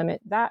trying to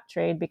limit that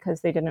trade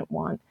because they didn't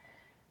want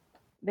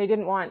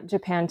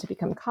Japan to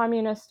become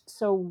communist.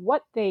 So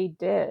what they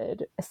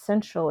did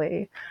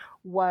essentially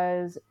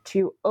was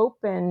to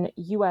open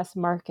US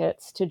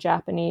markets to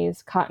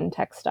Japanese cotton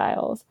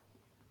textiles,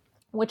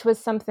 which was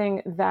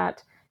something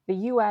that the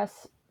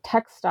US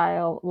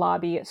textile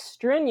lobby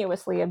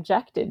strenuously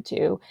objected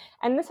to.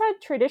 And this had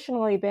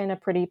traditionally been a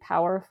pretty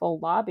powerful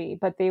lobby,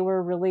 but they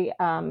were really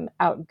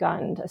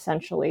outgunned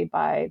essentially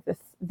by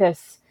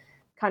this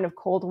kind of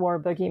Cold War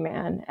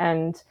boogeyman.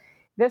 And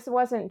this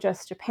wasn't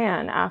just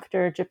Japan.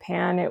 After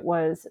Japan, it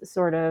was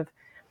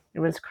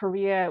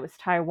Korea, it was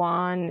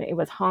Taiwan, it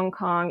was Hong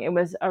Kong. It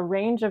was a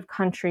range of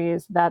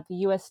countries that the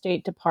US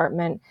State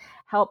Department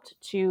helped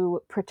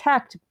to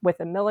protect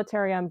with a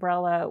military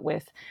umbrella,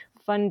 with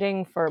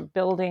funding for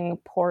building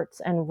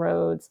ports and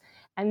roads.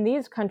 And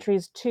these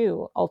countries,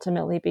 too,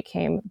 ultimately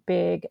became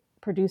big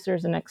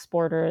producers and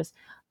exporters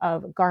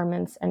of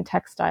garments and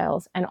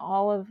textiles. And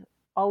all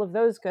of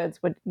those goods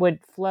would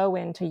flow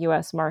into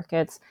U.S.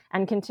 markets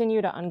and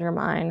continue to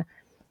undermine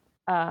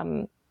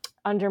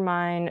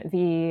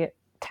the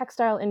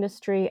textile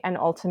industry and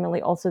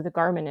ultimately also the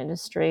garment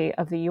industry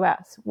of the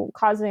U.S.,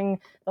 causing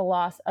the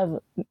loss of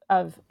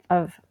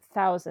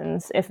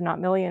thousands, if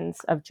not millions,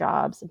 of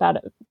jobs, about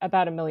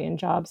a million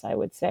jobs, I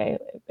would say.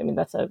 I mean,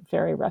 that's a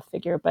very rough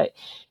figure, but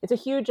it's a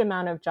huge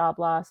amount of job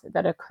loss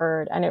that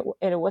occurred, and it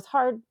was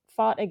hard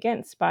fought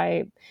against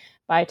by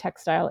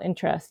textile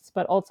interests.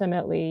 But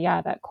ultimately,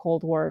 yeah, that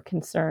Cold War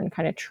concern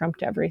kind of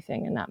trumped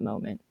everything in that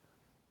moment.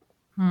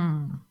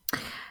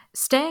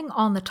 Staying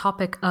on the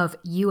topic of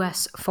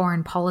U.S.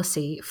 foreign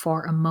policy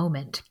for a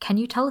moment, can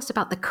you tell us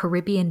about the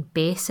Caribbean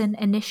Basin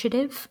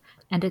Initiative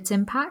and its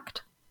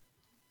impact?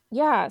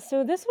 Yeah,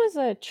 so this was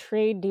a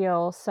trade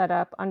deal set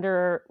up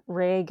under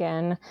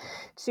Reagan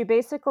to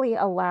basically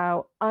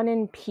allow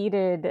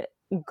unimpeded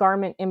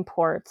garment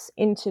imports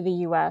into the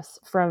U.S.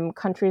 from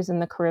countries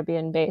in the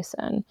Caribbean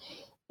Basin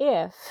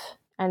if,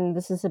 and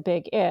this is a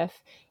big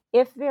if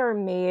they're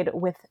made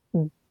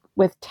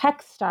with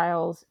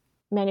textiles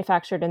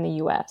manufactured in the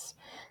U.S.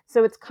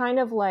 So it's kind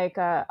of like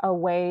a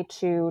way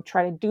to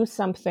try to do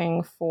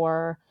something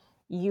for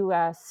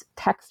U.S.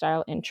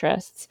 textile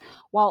interests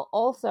while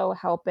also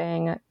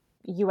helping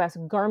U.S.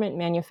 garment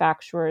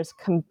manufacturers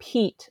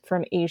compete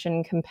from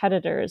Asian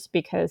competitors,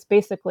 because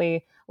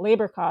basically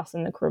labor costs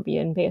in the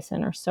Caribbean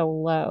Basin are so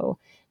low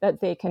that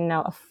they can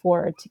now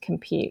afford to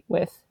compete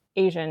with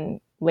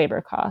Asian labor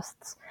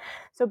costs.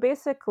 So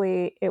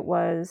basically it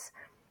was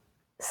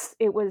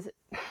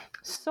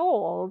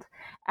sold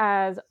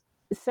as,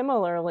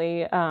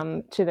 similarly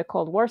to the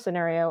Cold War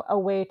scenario, a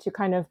way to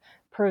kind of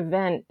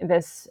prevent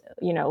this,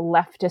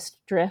 leftist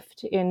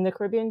drift in the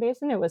Caribbean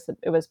Basin. It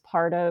was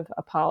part of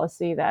a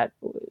policy that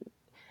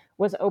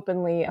was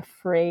openly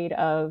afraid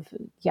of,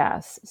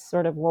 yes,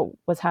 sort of what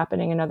was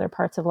happening in other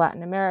parts of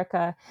Latin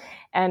America,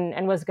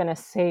 and was going to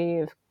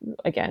save,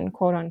 again,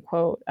 quote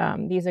unquote,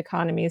 these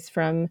economies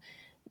from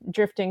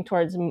drifting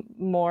towards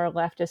more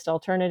leftist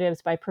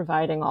alternatives by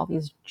providing all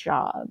these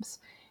jobs.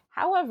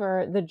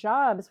 However, the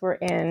jobs were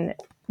in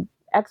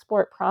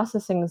export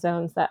processing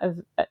zones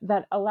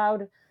that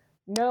allowed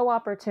no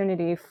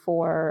opportunity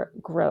for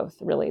growth,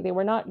 really. They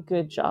were not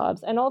good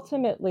jobs. And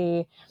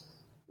ultimately,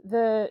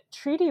 the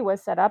treaty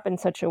was set up in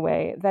such a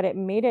way that it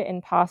made it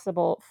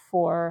impossible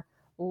for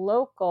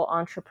local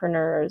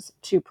entrepreneurs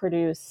to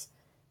produce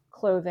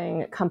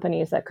clothing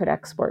companies that could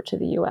export to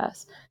the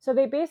US. So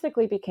they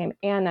basically became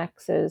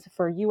annexes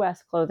for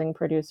US clothing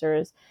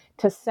producers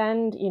to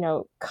send,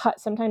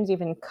 sometimes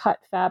even cut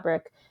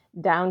fabric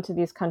down to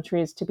these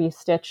countries to be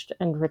stitched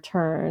and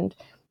returned.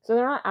 So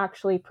they're not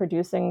actually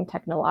producing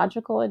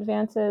technological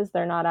advances.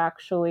 They're not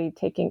actually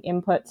taking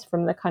inputs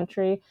from the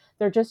country.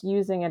 They're just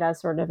using it as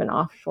sort of an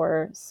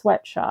offshore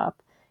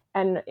sweatshop.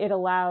 And it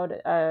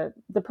allowed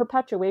the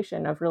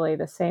perpetuation of really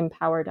the same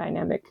power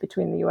dynamic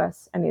between the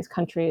US and these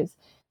countries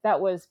that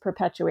was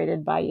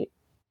perpetuated by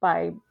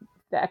the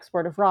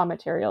export of raw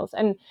materials.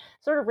 And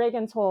sort of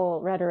Reagan's whole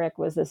rhetoric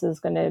was this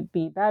is going to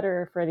be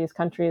better for these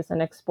countries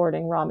than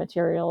exporting raw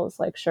materials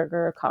like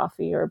sugar or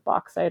coffee or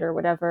bauxite or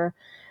whatever.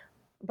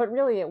 But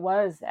really, it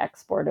was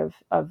export of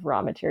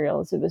raw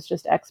materials. It was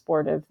just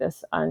export of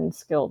this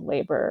unskilled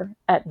labor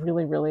at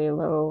really, really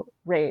low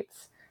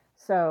rates.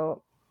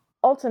 So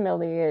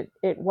ultimately,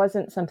 it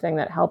wasn't something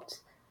that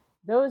helped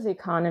those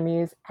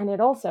economies. And it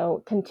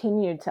also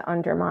continued to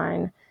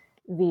undermine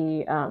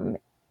the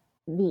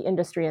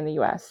industry in the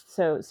U.S.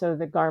 So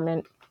the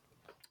garment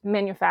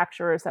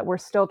manufacturers that were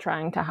still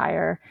trying to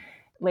hire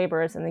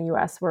laborers in the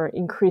U.S. were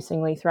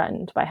increasingly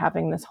threatened by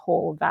having this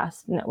whole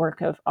vast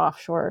network of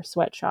offshore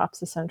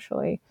sweatshops,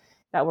 essentially,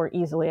 that were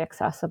easily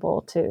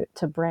accessible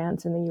to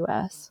brands in the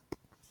U.S.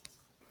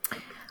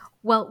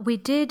 Well, we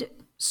did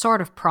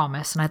sort of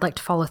promise, and I'd like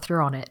to follow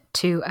through on it,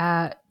 to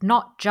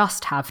not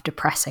just have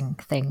depressing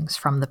things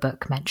from the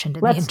book mentioned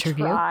in the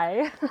interview.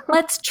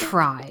 Let's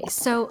try.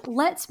 So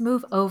let's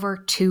move over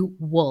to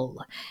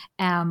wool.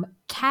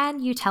 Can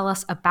you tell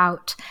us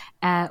about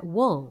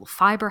wool,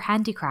 fiber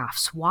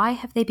handicrafts? Why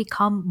have they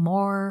become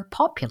more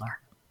popular?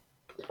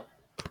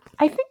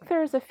 I think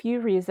there's a few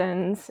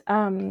reasons.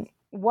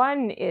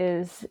 One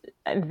is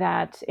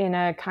that in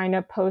a kind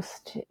of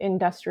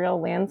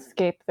post-industrial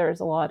landscape,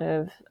 there's a lot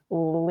of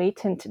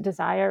latent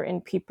desire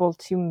in people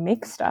to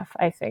make stuff.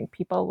 I think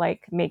people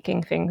like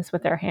making things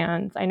with their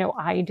hands. I know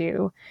I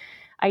do.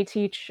 I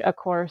teach a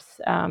course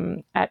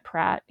at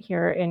Pratt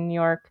here in New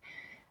York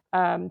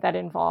that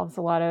involves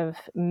a lot of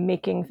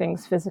making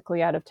things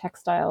physically out of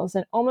textiles.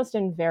 And almost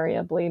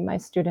invariably, my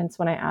students,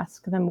 when I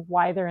ask them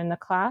why they're in the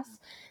class,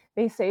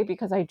 they say,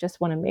 because I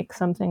just want to make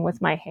something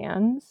with my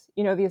hands.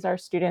 These are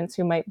students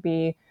who might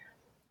be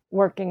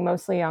working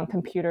mostly on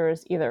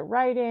computers, either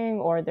writing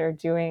or they're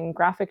doing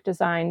graphic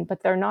design,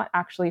 but they're not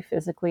actually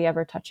physically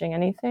ever touching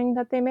anything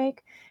that they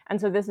make.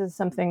 And so this is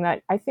something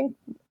that I think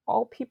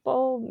all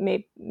people,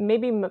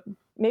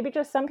 maybe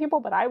just some people,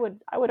 but I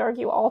would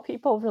argue all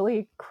people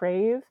really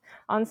crave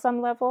on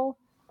some level.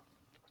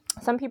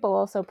 Some people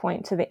also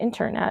point to the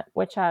internet,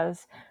 which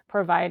has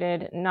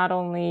provided not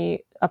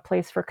only a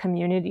place for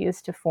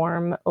communities to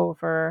form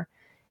over,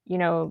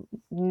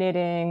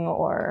 knitting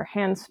or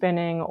hand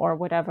spinning or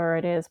whatever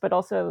it is, but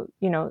also,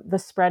 the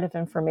spread of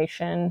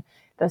information,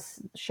 the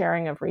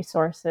sharing of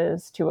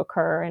resources to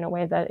occur in a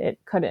way that it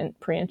couldn't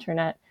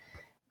pre-internet.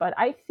 But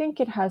I think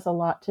it has a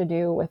lot to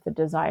do with the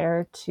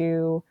desire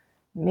to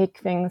make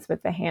things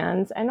with the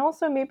hands, and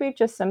also maybe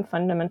just some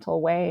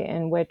fundamental way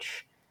in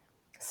which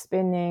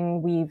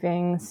spinning,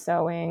 weaving,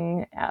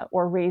 sewing,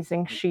 or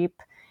raising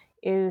sheep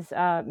is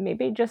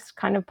maybe just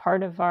kind of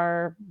part of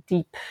our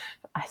deep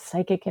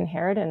psychic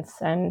inheritance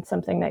and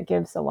something that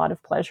gives a lot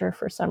of pleasure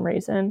for some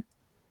reason.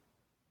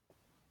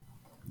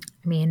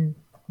 I mean,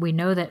 we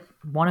know that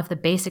one of the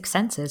basic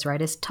senses,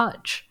 right, is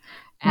touch.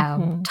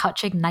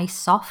 Touching nice,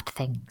 soft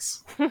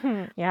things.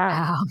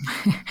 Yeah.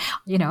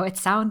 It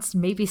sounds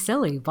maybe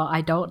silly, but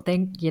I don't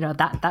think,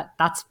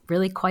 that's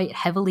really quite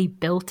heavily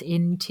built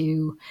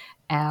into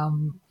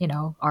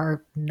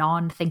our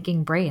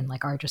non-thinking brain,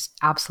 like our just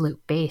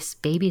absolute base.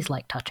 Babies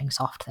like touching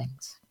soft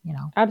things,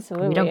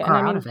 Absolutely. We don't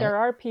grow out of it. There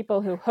are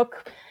people who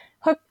hook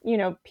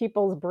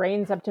people's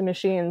brains up to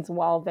machines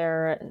while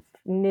they're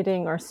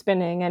knitting or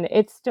spinning, and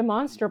it's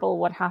demonstrable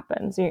what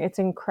happens. It's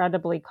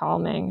incredibly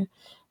calming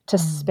to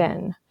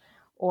spin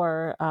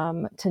or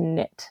to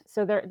knit.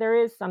 So there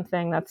is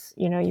something that's,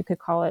 you could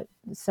call it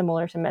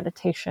similar to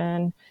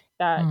meditation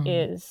that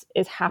is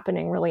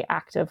happening really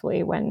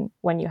actively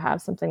when you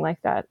have something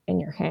like that in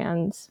your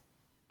hands.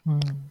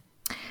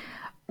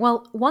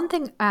 Well, one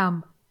thing,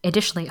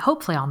 additionally,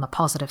 hopefully on the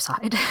positive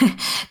side,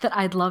 that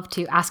I'd love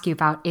to ask you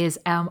about is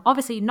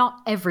obviously not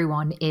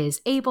everyone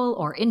is able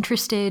or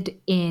interested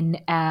in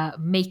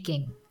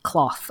making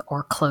cloth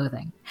or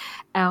clothing.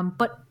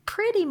 But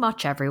pretty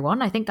much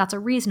everyone, I think that's a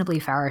reasonably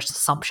fair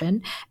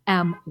assumption,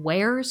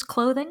 wears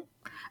clothing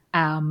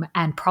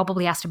and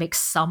probably has to make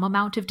some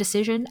amount of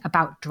decision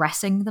about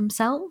dressing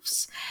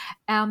themselves.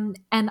 And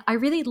I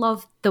really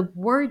love the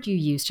word you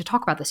use to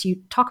talk about this.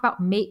 You talk about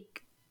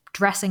make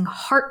dressing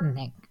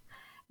heartening,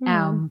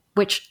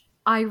 which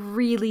I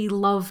really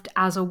loved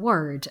as a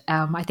word.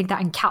 I think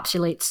that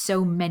encapsulates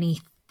so many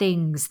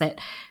things that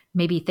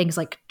maybe things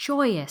like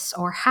joyous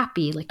or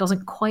happy, like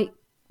doesn't quite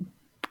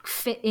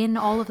fit in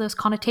all of those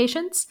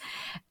connotations.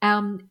 So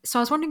I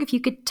was wondering if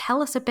you could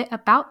tell us a bit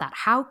about that.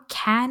 How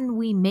can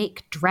we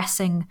make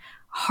dressing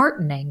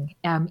heartening,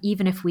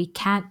 even if we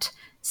can't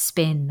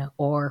spin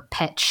or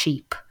pet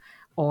sheep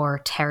or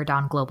tear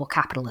down global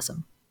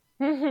capitalism?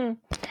 Mm-hmm.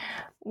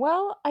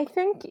 Well, I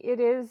think it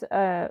is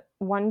a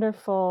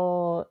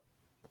wonderful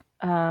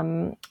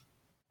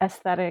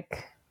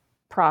aesthetic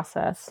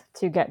process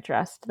to get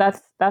dressed.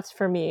 That's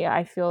for me.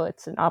 I feel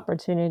it's an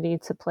opportunity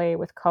to play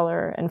with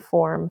color and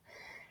form,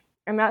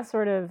 and that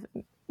sort of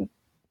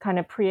kind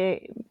of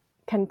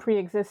can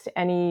pre-exist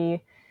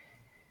any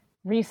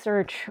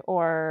research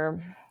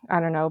or, I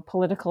don't know,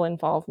 political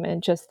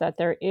involvement. Just that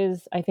there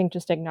is, I think,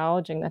 just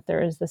acknowledging that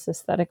there is this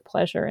aesthetic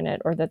pleasure in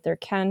it, or that there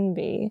can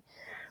be.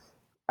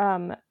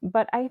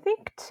 But I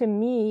think, to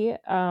me,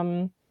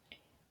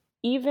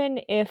 even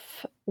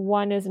if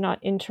one is not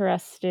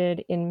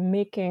interested in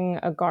making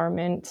a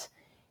garment,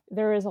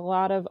 there is a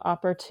lot of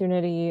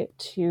opportunity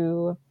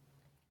to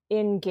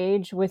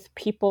engage with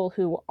people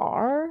who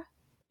are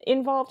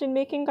involved in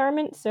making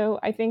garments. So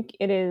I think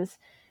it is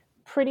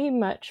pretty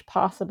much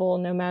possible,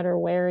 no matter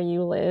where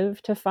you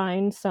live, to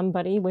find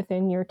somebody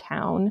within your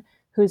town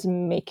who's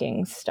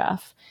making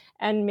stuff,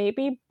 and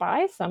maybe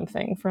buy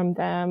something from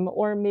them,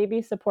 or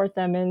maybe support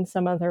them in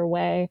some other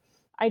way.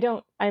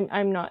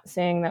 I'm not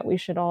saying that we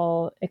should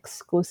all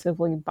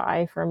exclusively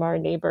buy from our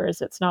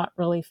neighbors. It's not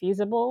really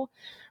feasible.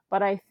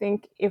 But I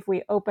think if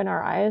we open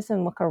our eyes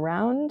and look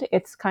around,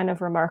 it's kind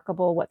of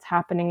remarkable what's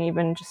happening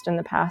even just in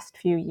the past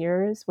few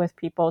years with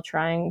people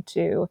trying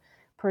to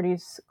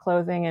produce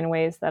clothing in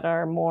ways that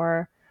are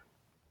more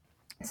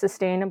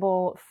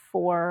sustainable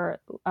for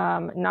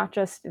not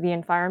just the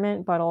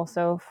environment, but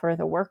also for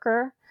the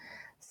worker.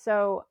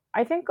 So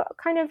I think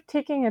kind of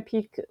taking a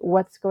peek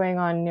what's going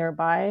on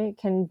nearby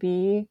can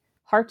be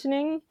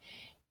heartening.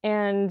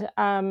 And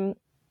I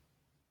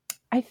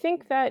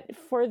think that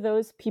for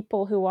those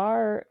people who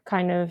are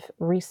kind of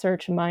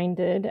research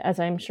minded, as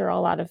I'm sure a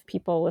lot of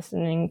people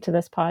listening to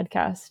this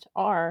podcast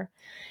are,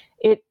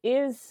 it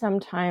is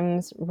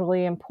sometimes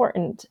really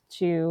important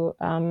to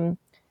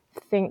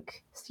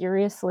think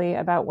seriously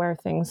about where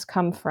things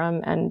come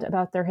from and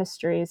about their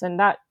histories. And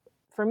that,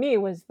 for me,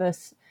 was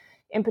this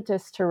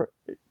impetus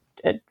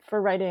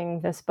for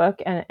writing this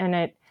book. And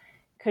it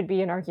could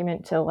be an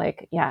argument to,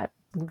 like, yeah,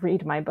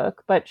 read my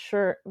book, but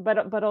sure.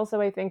 But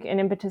also, I think, an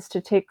impetus to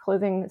take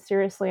clothing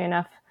seriously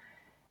enough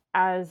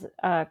as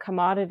a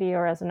commodity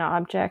or as an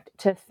object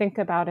to think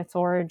about its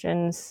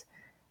origins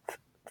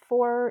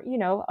for,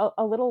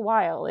 a little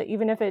while,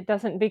 even if it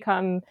doesn't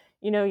become,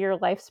 your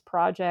life's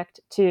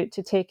project, to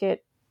take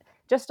it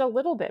just a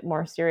little bit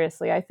more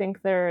seriously. I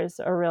think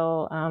there's a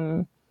real,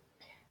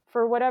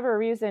 for whatever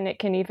reason, it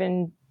can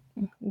even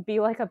be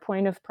like a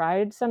point of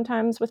pride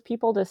sometimes with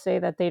people to say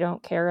that they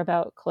don't care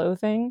about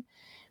clothing.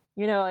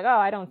 Like, oh,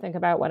 I don't think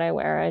about what I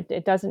wear.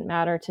 It doesn't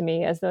matter to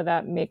me, as though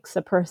that makes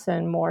a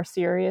person more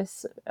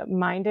serious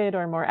minded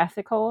or more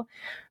ethical.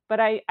 But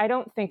I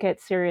don't think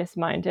it's serious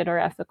minded or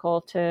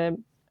ethical to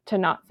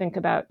not think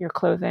about your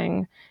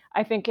clothing.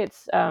 I think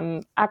it's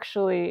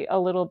actually a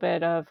little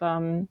bit of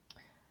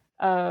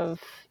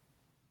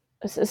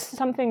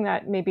something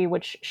that maybe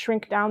would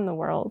shrink down the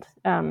world.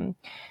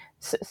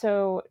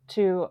 So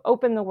to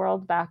open the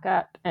world back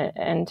up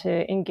and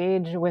to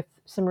engage with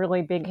some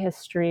really big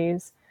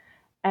histories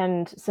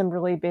and some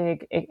really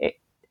big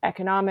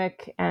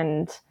economic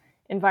and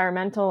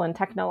environmental and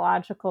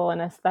technological and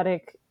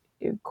aesthetic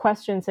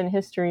questions and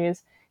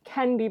histories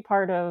can be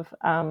part of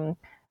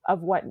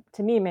what,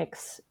 to me,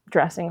 makes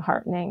dressing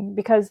heartening.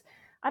 Because,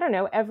 I don't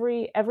know,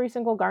 every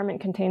single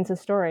garment contains a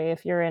story.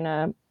 If you're in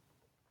a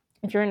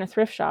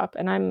thrift shop,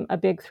 and I'm a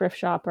big thrift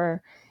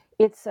shopper,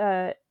 it's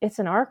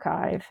an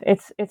archive.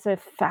 It's a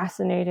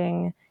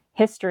fascinating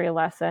history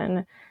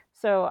lesson.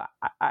 So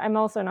I'm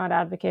also not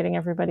advocating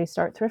everybody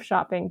start thrift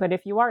shopping, but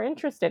if you are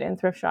interested in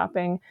thrift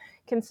shopping,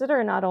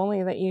 consider not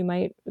only that you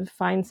might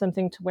find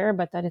something to wear,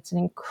 but that it's an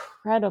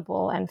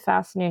incredible and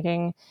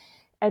fascinating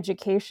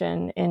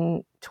education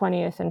in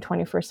 20th and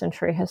 21st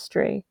century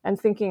history. And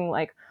thinking,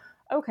 like,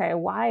 okay,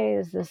 why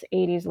is this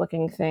 80s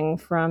looking thing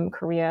from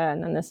Korea,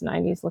 and then this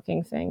 90s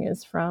looking thing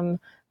is from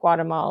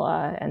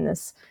Guatemala, and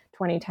this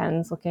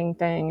 2010s looking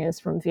thing is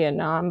from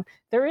Vietnam?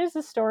 There is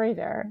a story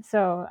there.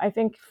 So I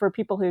think for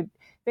people who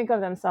think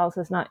of themselves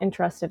as not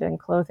interested in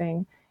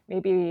clothing,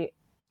 maybe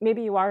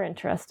you are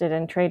interested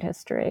in trade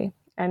history,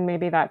 and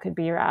maybe that could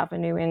be your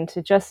avenue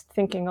into just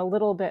thinking a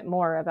little bit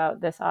more about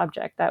this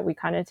object that we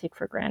kind of take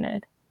for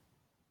granted.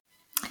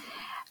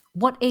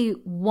 What a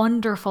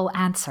wonderful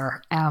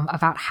answer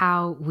about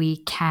how we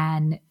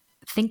can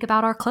think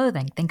about our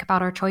clothing, think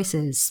about our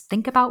choices,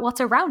 think about what's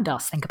around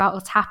us, think about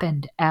what's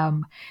happened.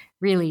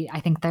 really, I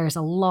think there's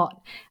a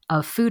lot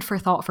of food for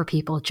thought for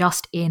people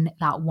just in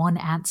that one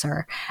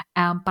answer.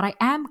 But I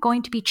am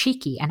going to be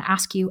cheeky and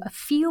ask you a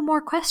few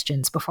more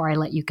questions before I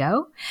let you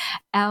go.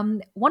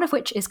 One of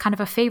which is kind of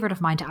a favorite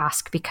of mine to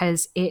ask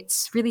because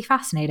it's really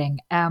fascinating.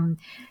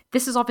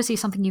 This is obviously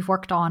something you've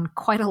worked on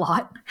quite a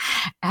lot,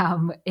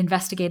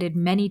 investigated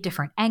many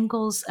different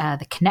angles,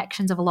 the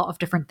connections of a lot of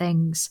different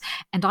things.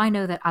 And I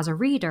know that as a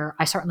reader,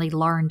 I certainly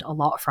learned a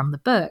lot from the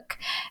book.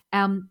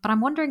 But I'm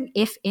wondering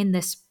if in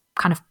this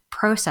kind of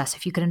process,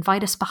 if you could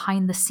invite us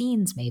behind the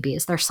scenes, maybe,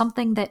 is there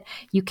something that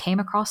you came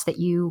across that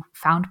you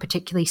found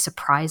particularly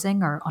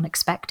surprising or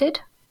unexpected?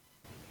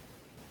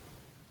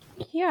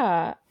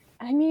 Yeah,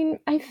 I mean,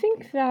 I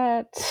think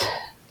that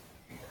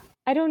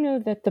I don't know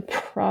that the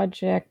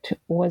project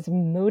was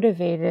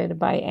motivated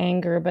by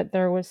anger, but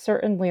there was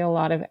certainly a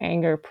lot of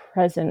anger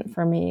present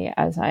for me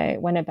as I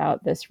went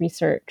about this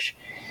research.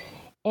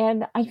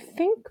 And I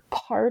think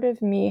part of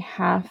me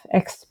half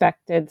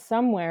expected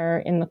somewhere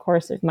in the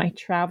course of my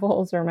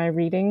travels or my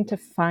reading to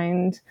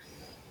find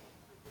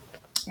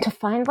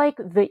like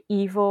the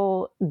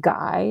evil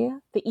guy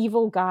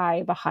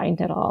behind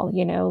it all,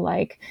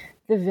 like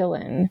the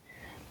villain.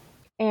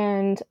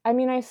 And I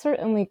mean, I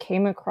certainly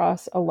came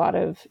across a lot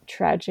of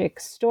tragic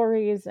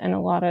stories and a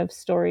lot of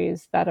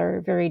stories that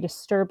are very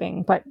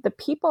disturbing. But the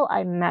people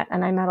I met,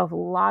 and I met a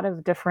lot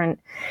of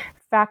different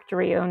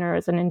factory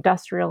owners and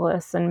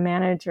industrialists and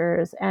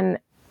managers, and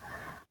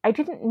I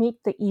didn't meet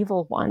the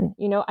evil one.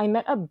 I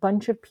met a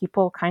bunch of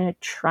people kind of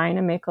trying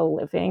to make a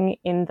living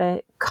in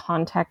the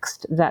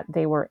context that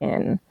they were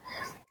in,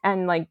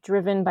 and like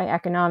driven by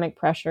economic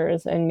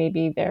pressures, and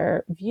maybe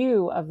their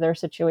view of their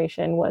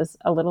situation was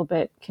a little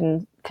bit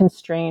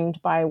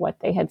constrained by what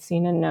they had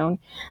seen and known.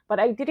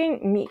 But I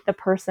didn't meet the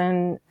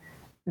person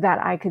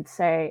that I could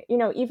say,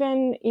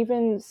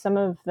 even some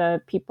of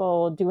the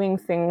people doing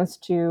things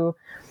to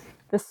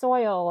the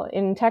soil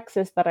in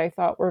Texas that I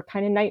thought were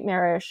kind of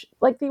nightmarish,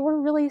 like they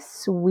were really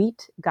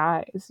sweet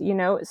guys,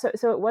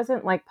 so it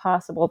wasn't like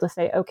possible to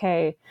say,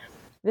 okay,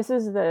 this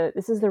is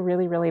the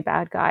really, really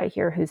bad guy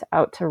here who's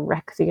out to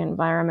wreck the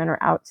environment or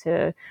out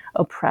to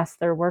oppress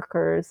their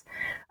workers.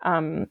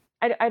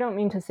 I don't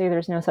mean to say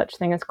there's no such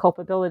thing as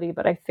culpability,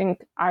 but I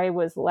think I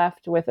was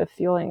left with a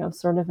feeling of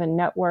sort of a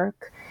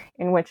network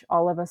in which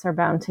all of us are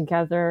bound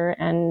together,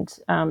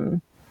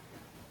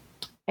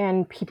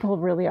 and people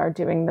really are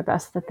doing the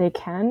best that they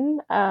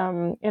can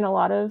in a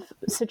lot of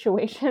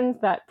situations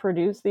that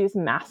produce these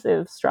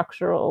massive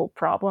structural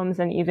problems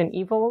and even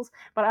evils.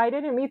 But I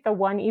didn't meet the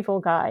one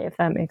evil guy, if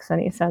that makes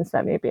any sense,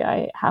 that maybe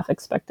I half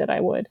expected I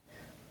would.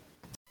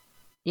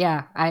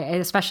 Yeah,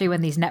 especially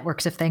when these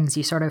networks of things,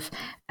 you sort of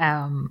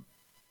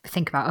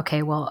think about,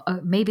 okay, well,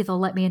 maybe they'll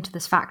let me into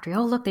this factory.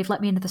 Oh, look, they've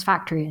let me into this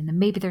factory. And then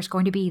maybe there's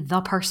going to be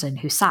the person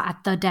who sat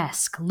at the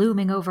desk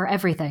looming over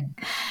everything.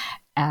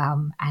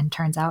 And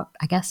turns out,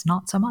 I guess,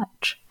 not so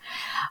much.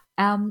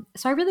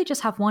 So I really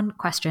just have one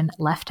question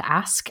left to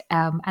ask.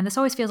 And this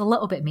always feels a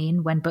little bit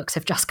mean when books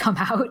have just come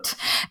out,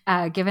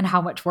 given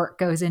how much work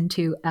goes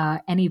into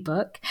any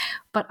book.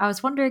 But I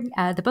was wondering,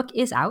 the book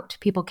is out.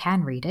 People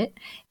can read it.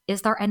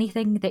 Is there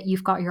anything that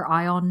you've got your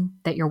eye on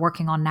that you're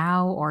working on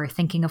now or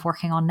thinking of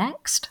working on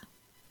next?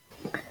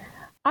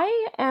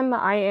 I am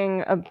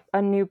eyeing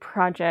a new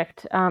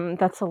project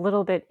that's a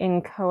little bit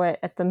inchoate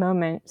at the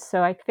moment.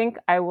 So I think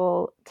I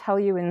will tell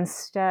you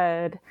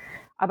instead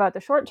about the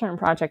short-term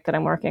project that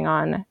I'm working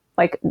on,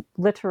 like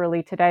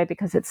literally today,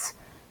 because it's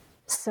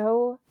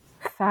so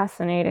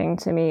fascinating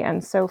to me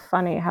and so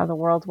funny how the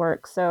world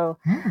works. So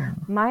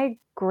my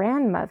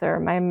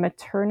grandmother, my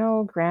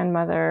maternal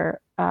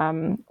grandmother,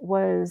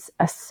 was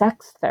a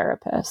sex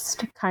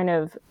therapist, kind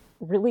of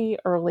really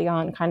early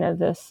on, kind of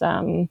this...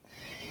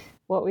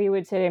 what we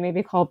would today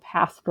maybe call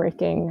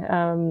path-breaking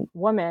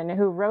woman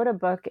who wrote a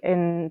book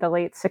in the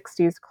late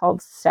 60s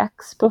called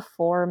Sex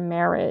Before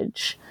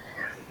Marriage.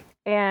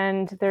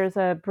 And there's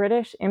a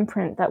British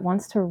imprint that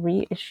wants to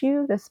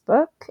reissue this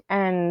book.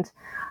 And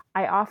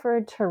I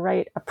offered to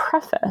write a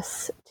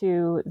preface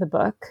to the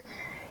book.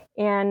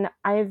 And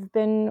I've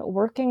been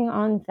working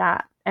on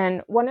that.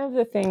 And one of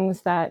the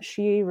things that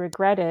she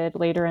regretted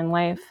later in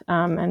life,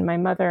 and my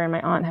mother and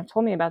my aunt have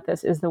told me about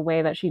this, is the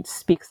way that she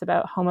speaks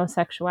about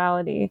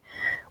homosexuality,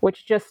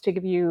 which, just to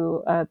give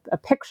you a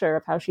picture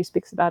of how she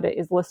speaks about it,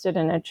 is listed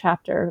in a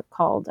chapter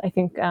called, I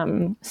think,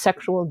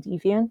 Sexual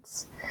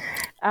Deviance.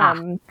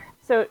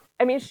 So,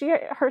 I mean, she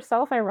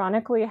herself,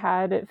 ironically,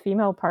 had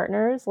female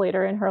partners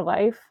later in her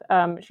life.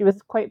 She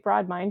was quite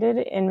broad-minded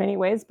in many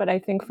ways, but I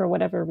think for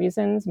whatever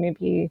reasons,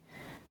 maybe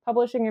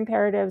publishing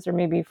imperatives or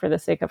maybe for the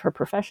sake of her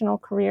professional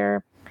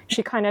career,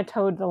 she kind of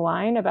towed the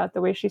line about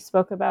the way she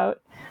spoke about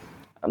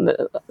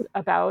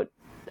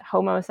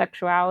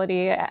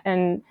homosexuality.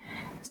 And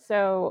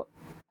so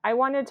I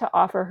wanted to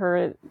offer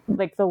her,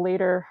 like the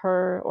later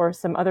her or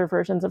some other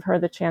versions of her,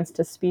 the chance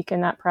to speak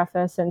in that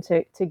preface and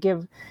to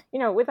give,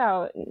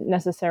 without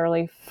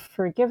necessarily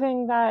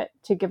forgiving that,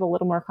 to give a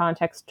little more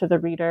context to the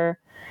reader.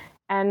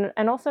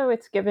 And also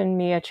it's given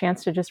me a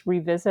chance to just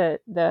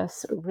revisit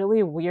this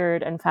really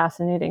weird and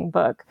fascinating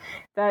book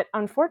that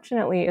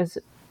unfortunately is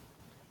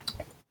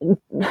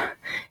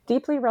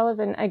deeply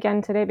relevant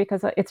again today,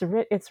 because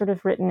it's sort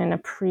of written in a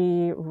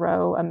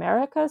pre-Roe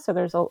America. So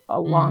there's a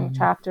long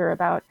chapter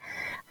about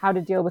how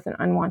to deal with an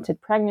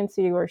unwanted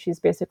pregnancy, where she's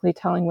basically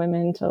telling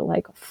women to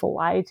like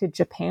fly to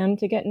Japan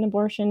to get an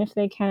abortion if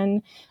they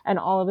can. And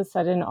all of a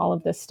sudden, all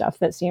of this stuff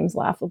that seems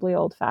laughably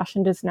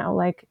old-fashioned is now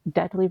like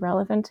deadly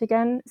relevant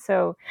again.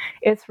 So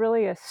it's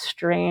really a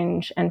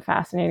strange and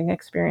fascinating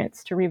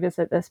experience to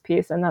revisit this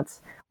piece. And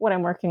that's what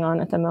I'm working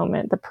on at the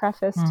moment. The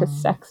preface to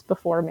Sex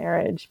Before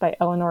Marriage by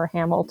Eleanor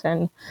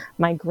Hamilton,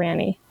 my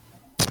granny.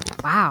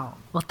 Wow.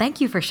 Well, thank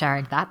you for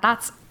sharing that.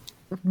 That's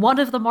one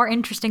of the more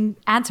interesting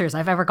answers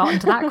I've ever gotten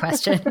to that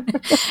question.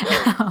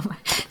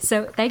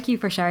 So thank you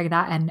for sharing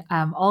that and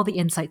all the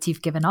insights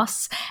you've given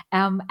us.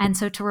 And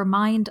so to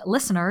remind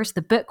listeners,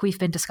 the book we've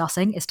been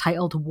discussing is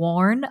titled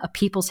Worn, A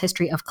People's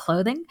History of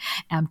Clothing,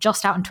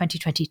 just out in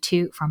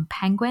 2022 from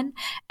Penguin.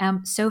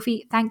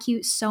 Sophie, thank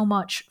you so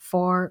much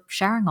for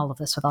sharing all of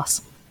this with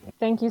us.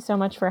 Thank you so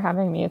much for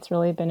having me. It's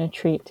really been a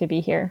treat to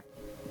be here.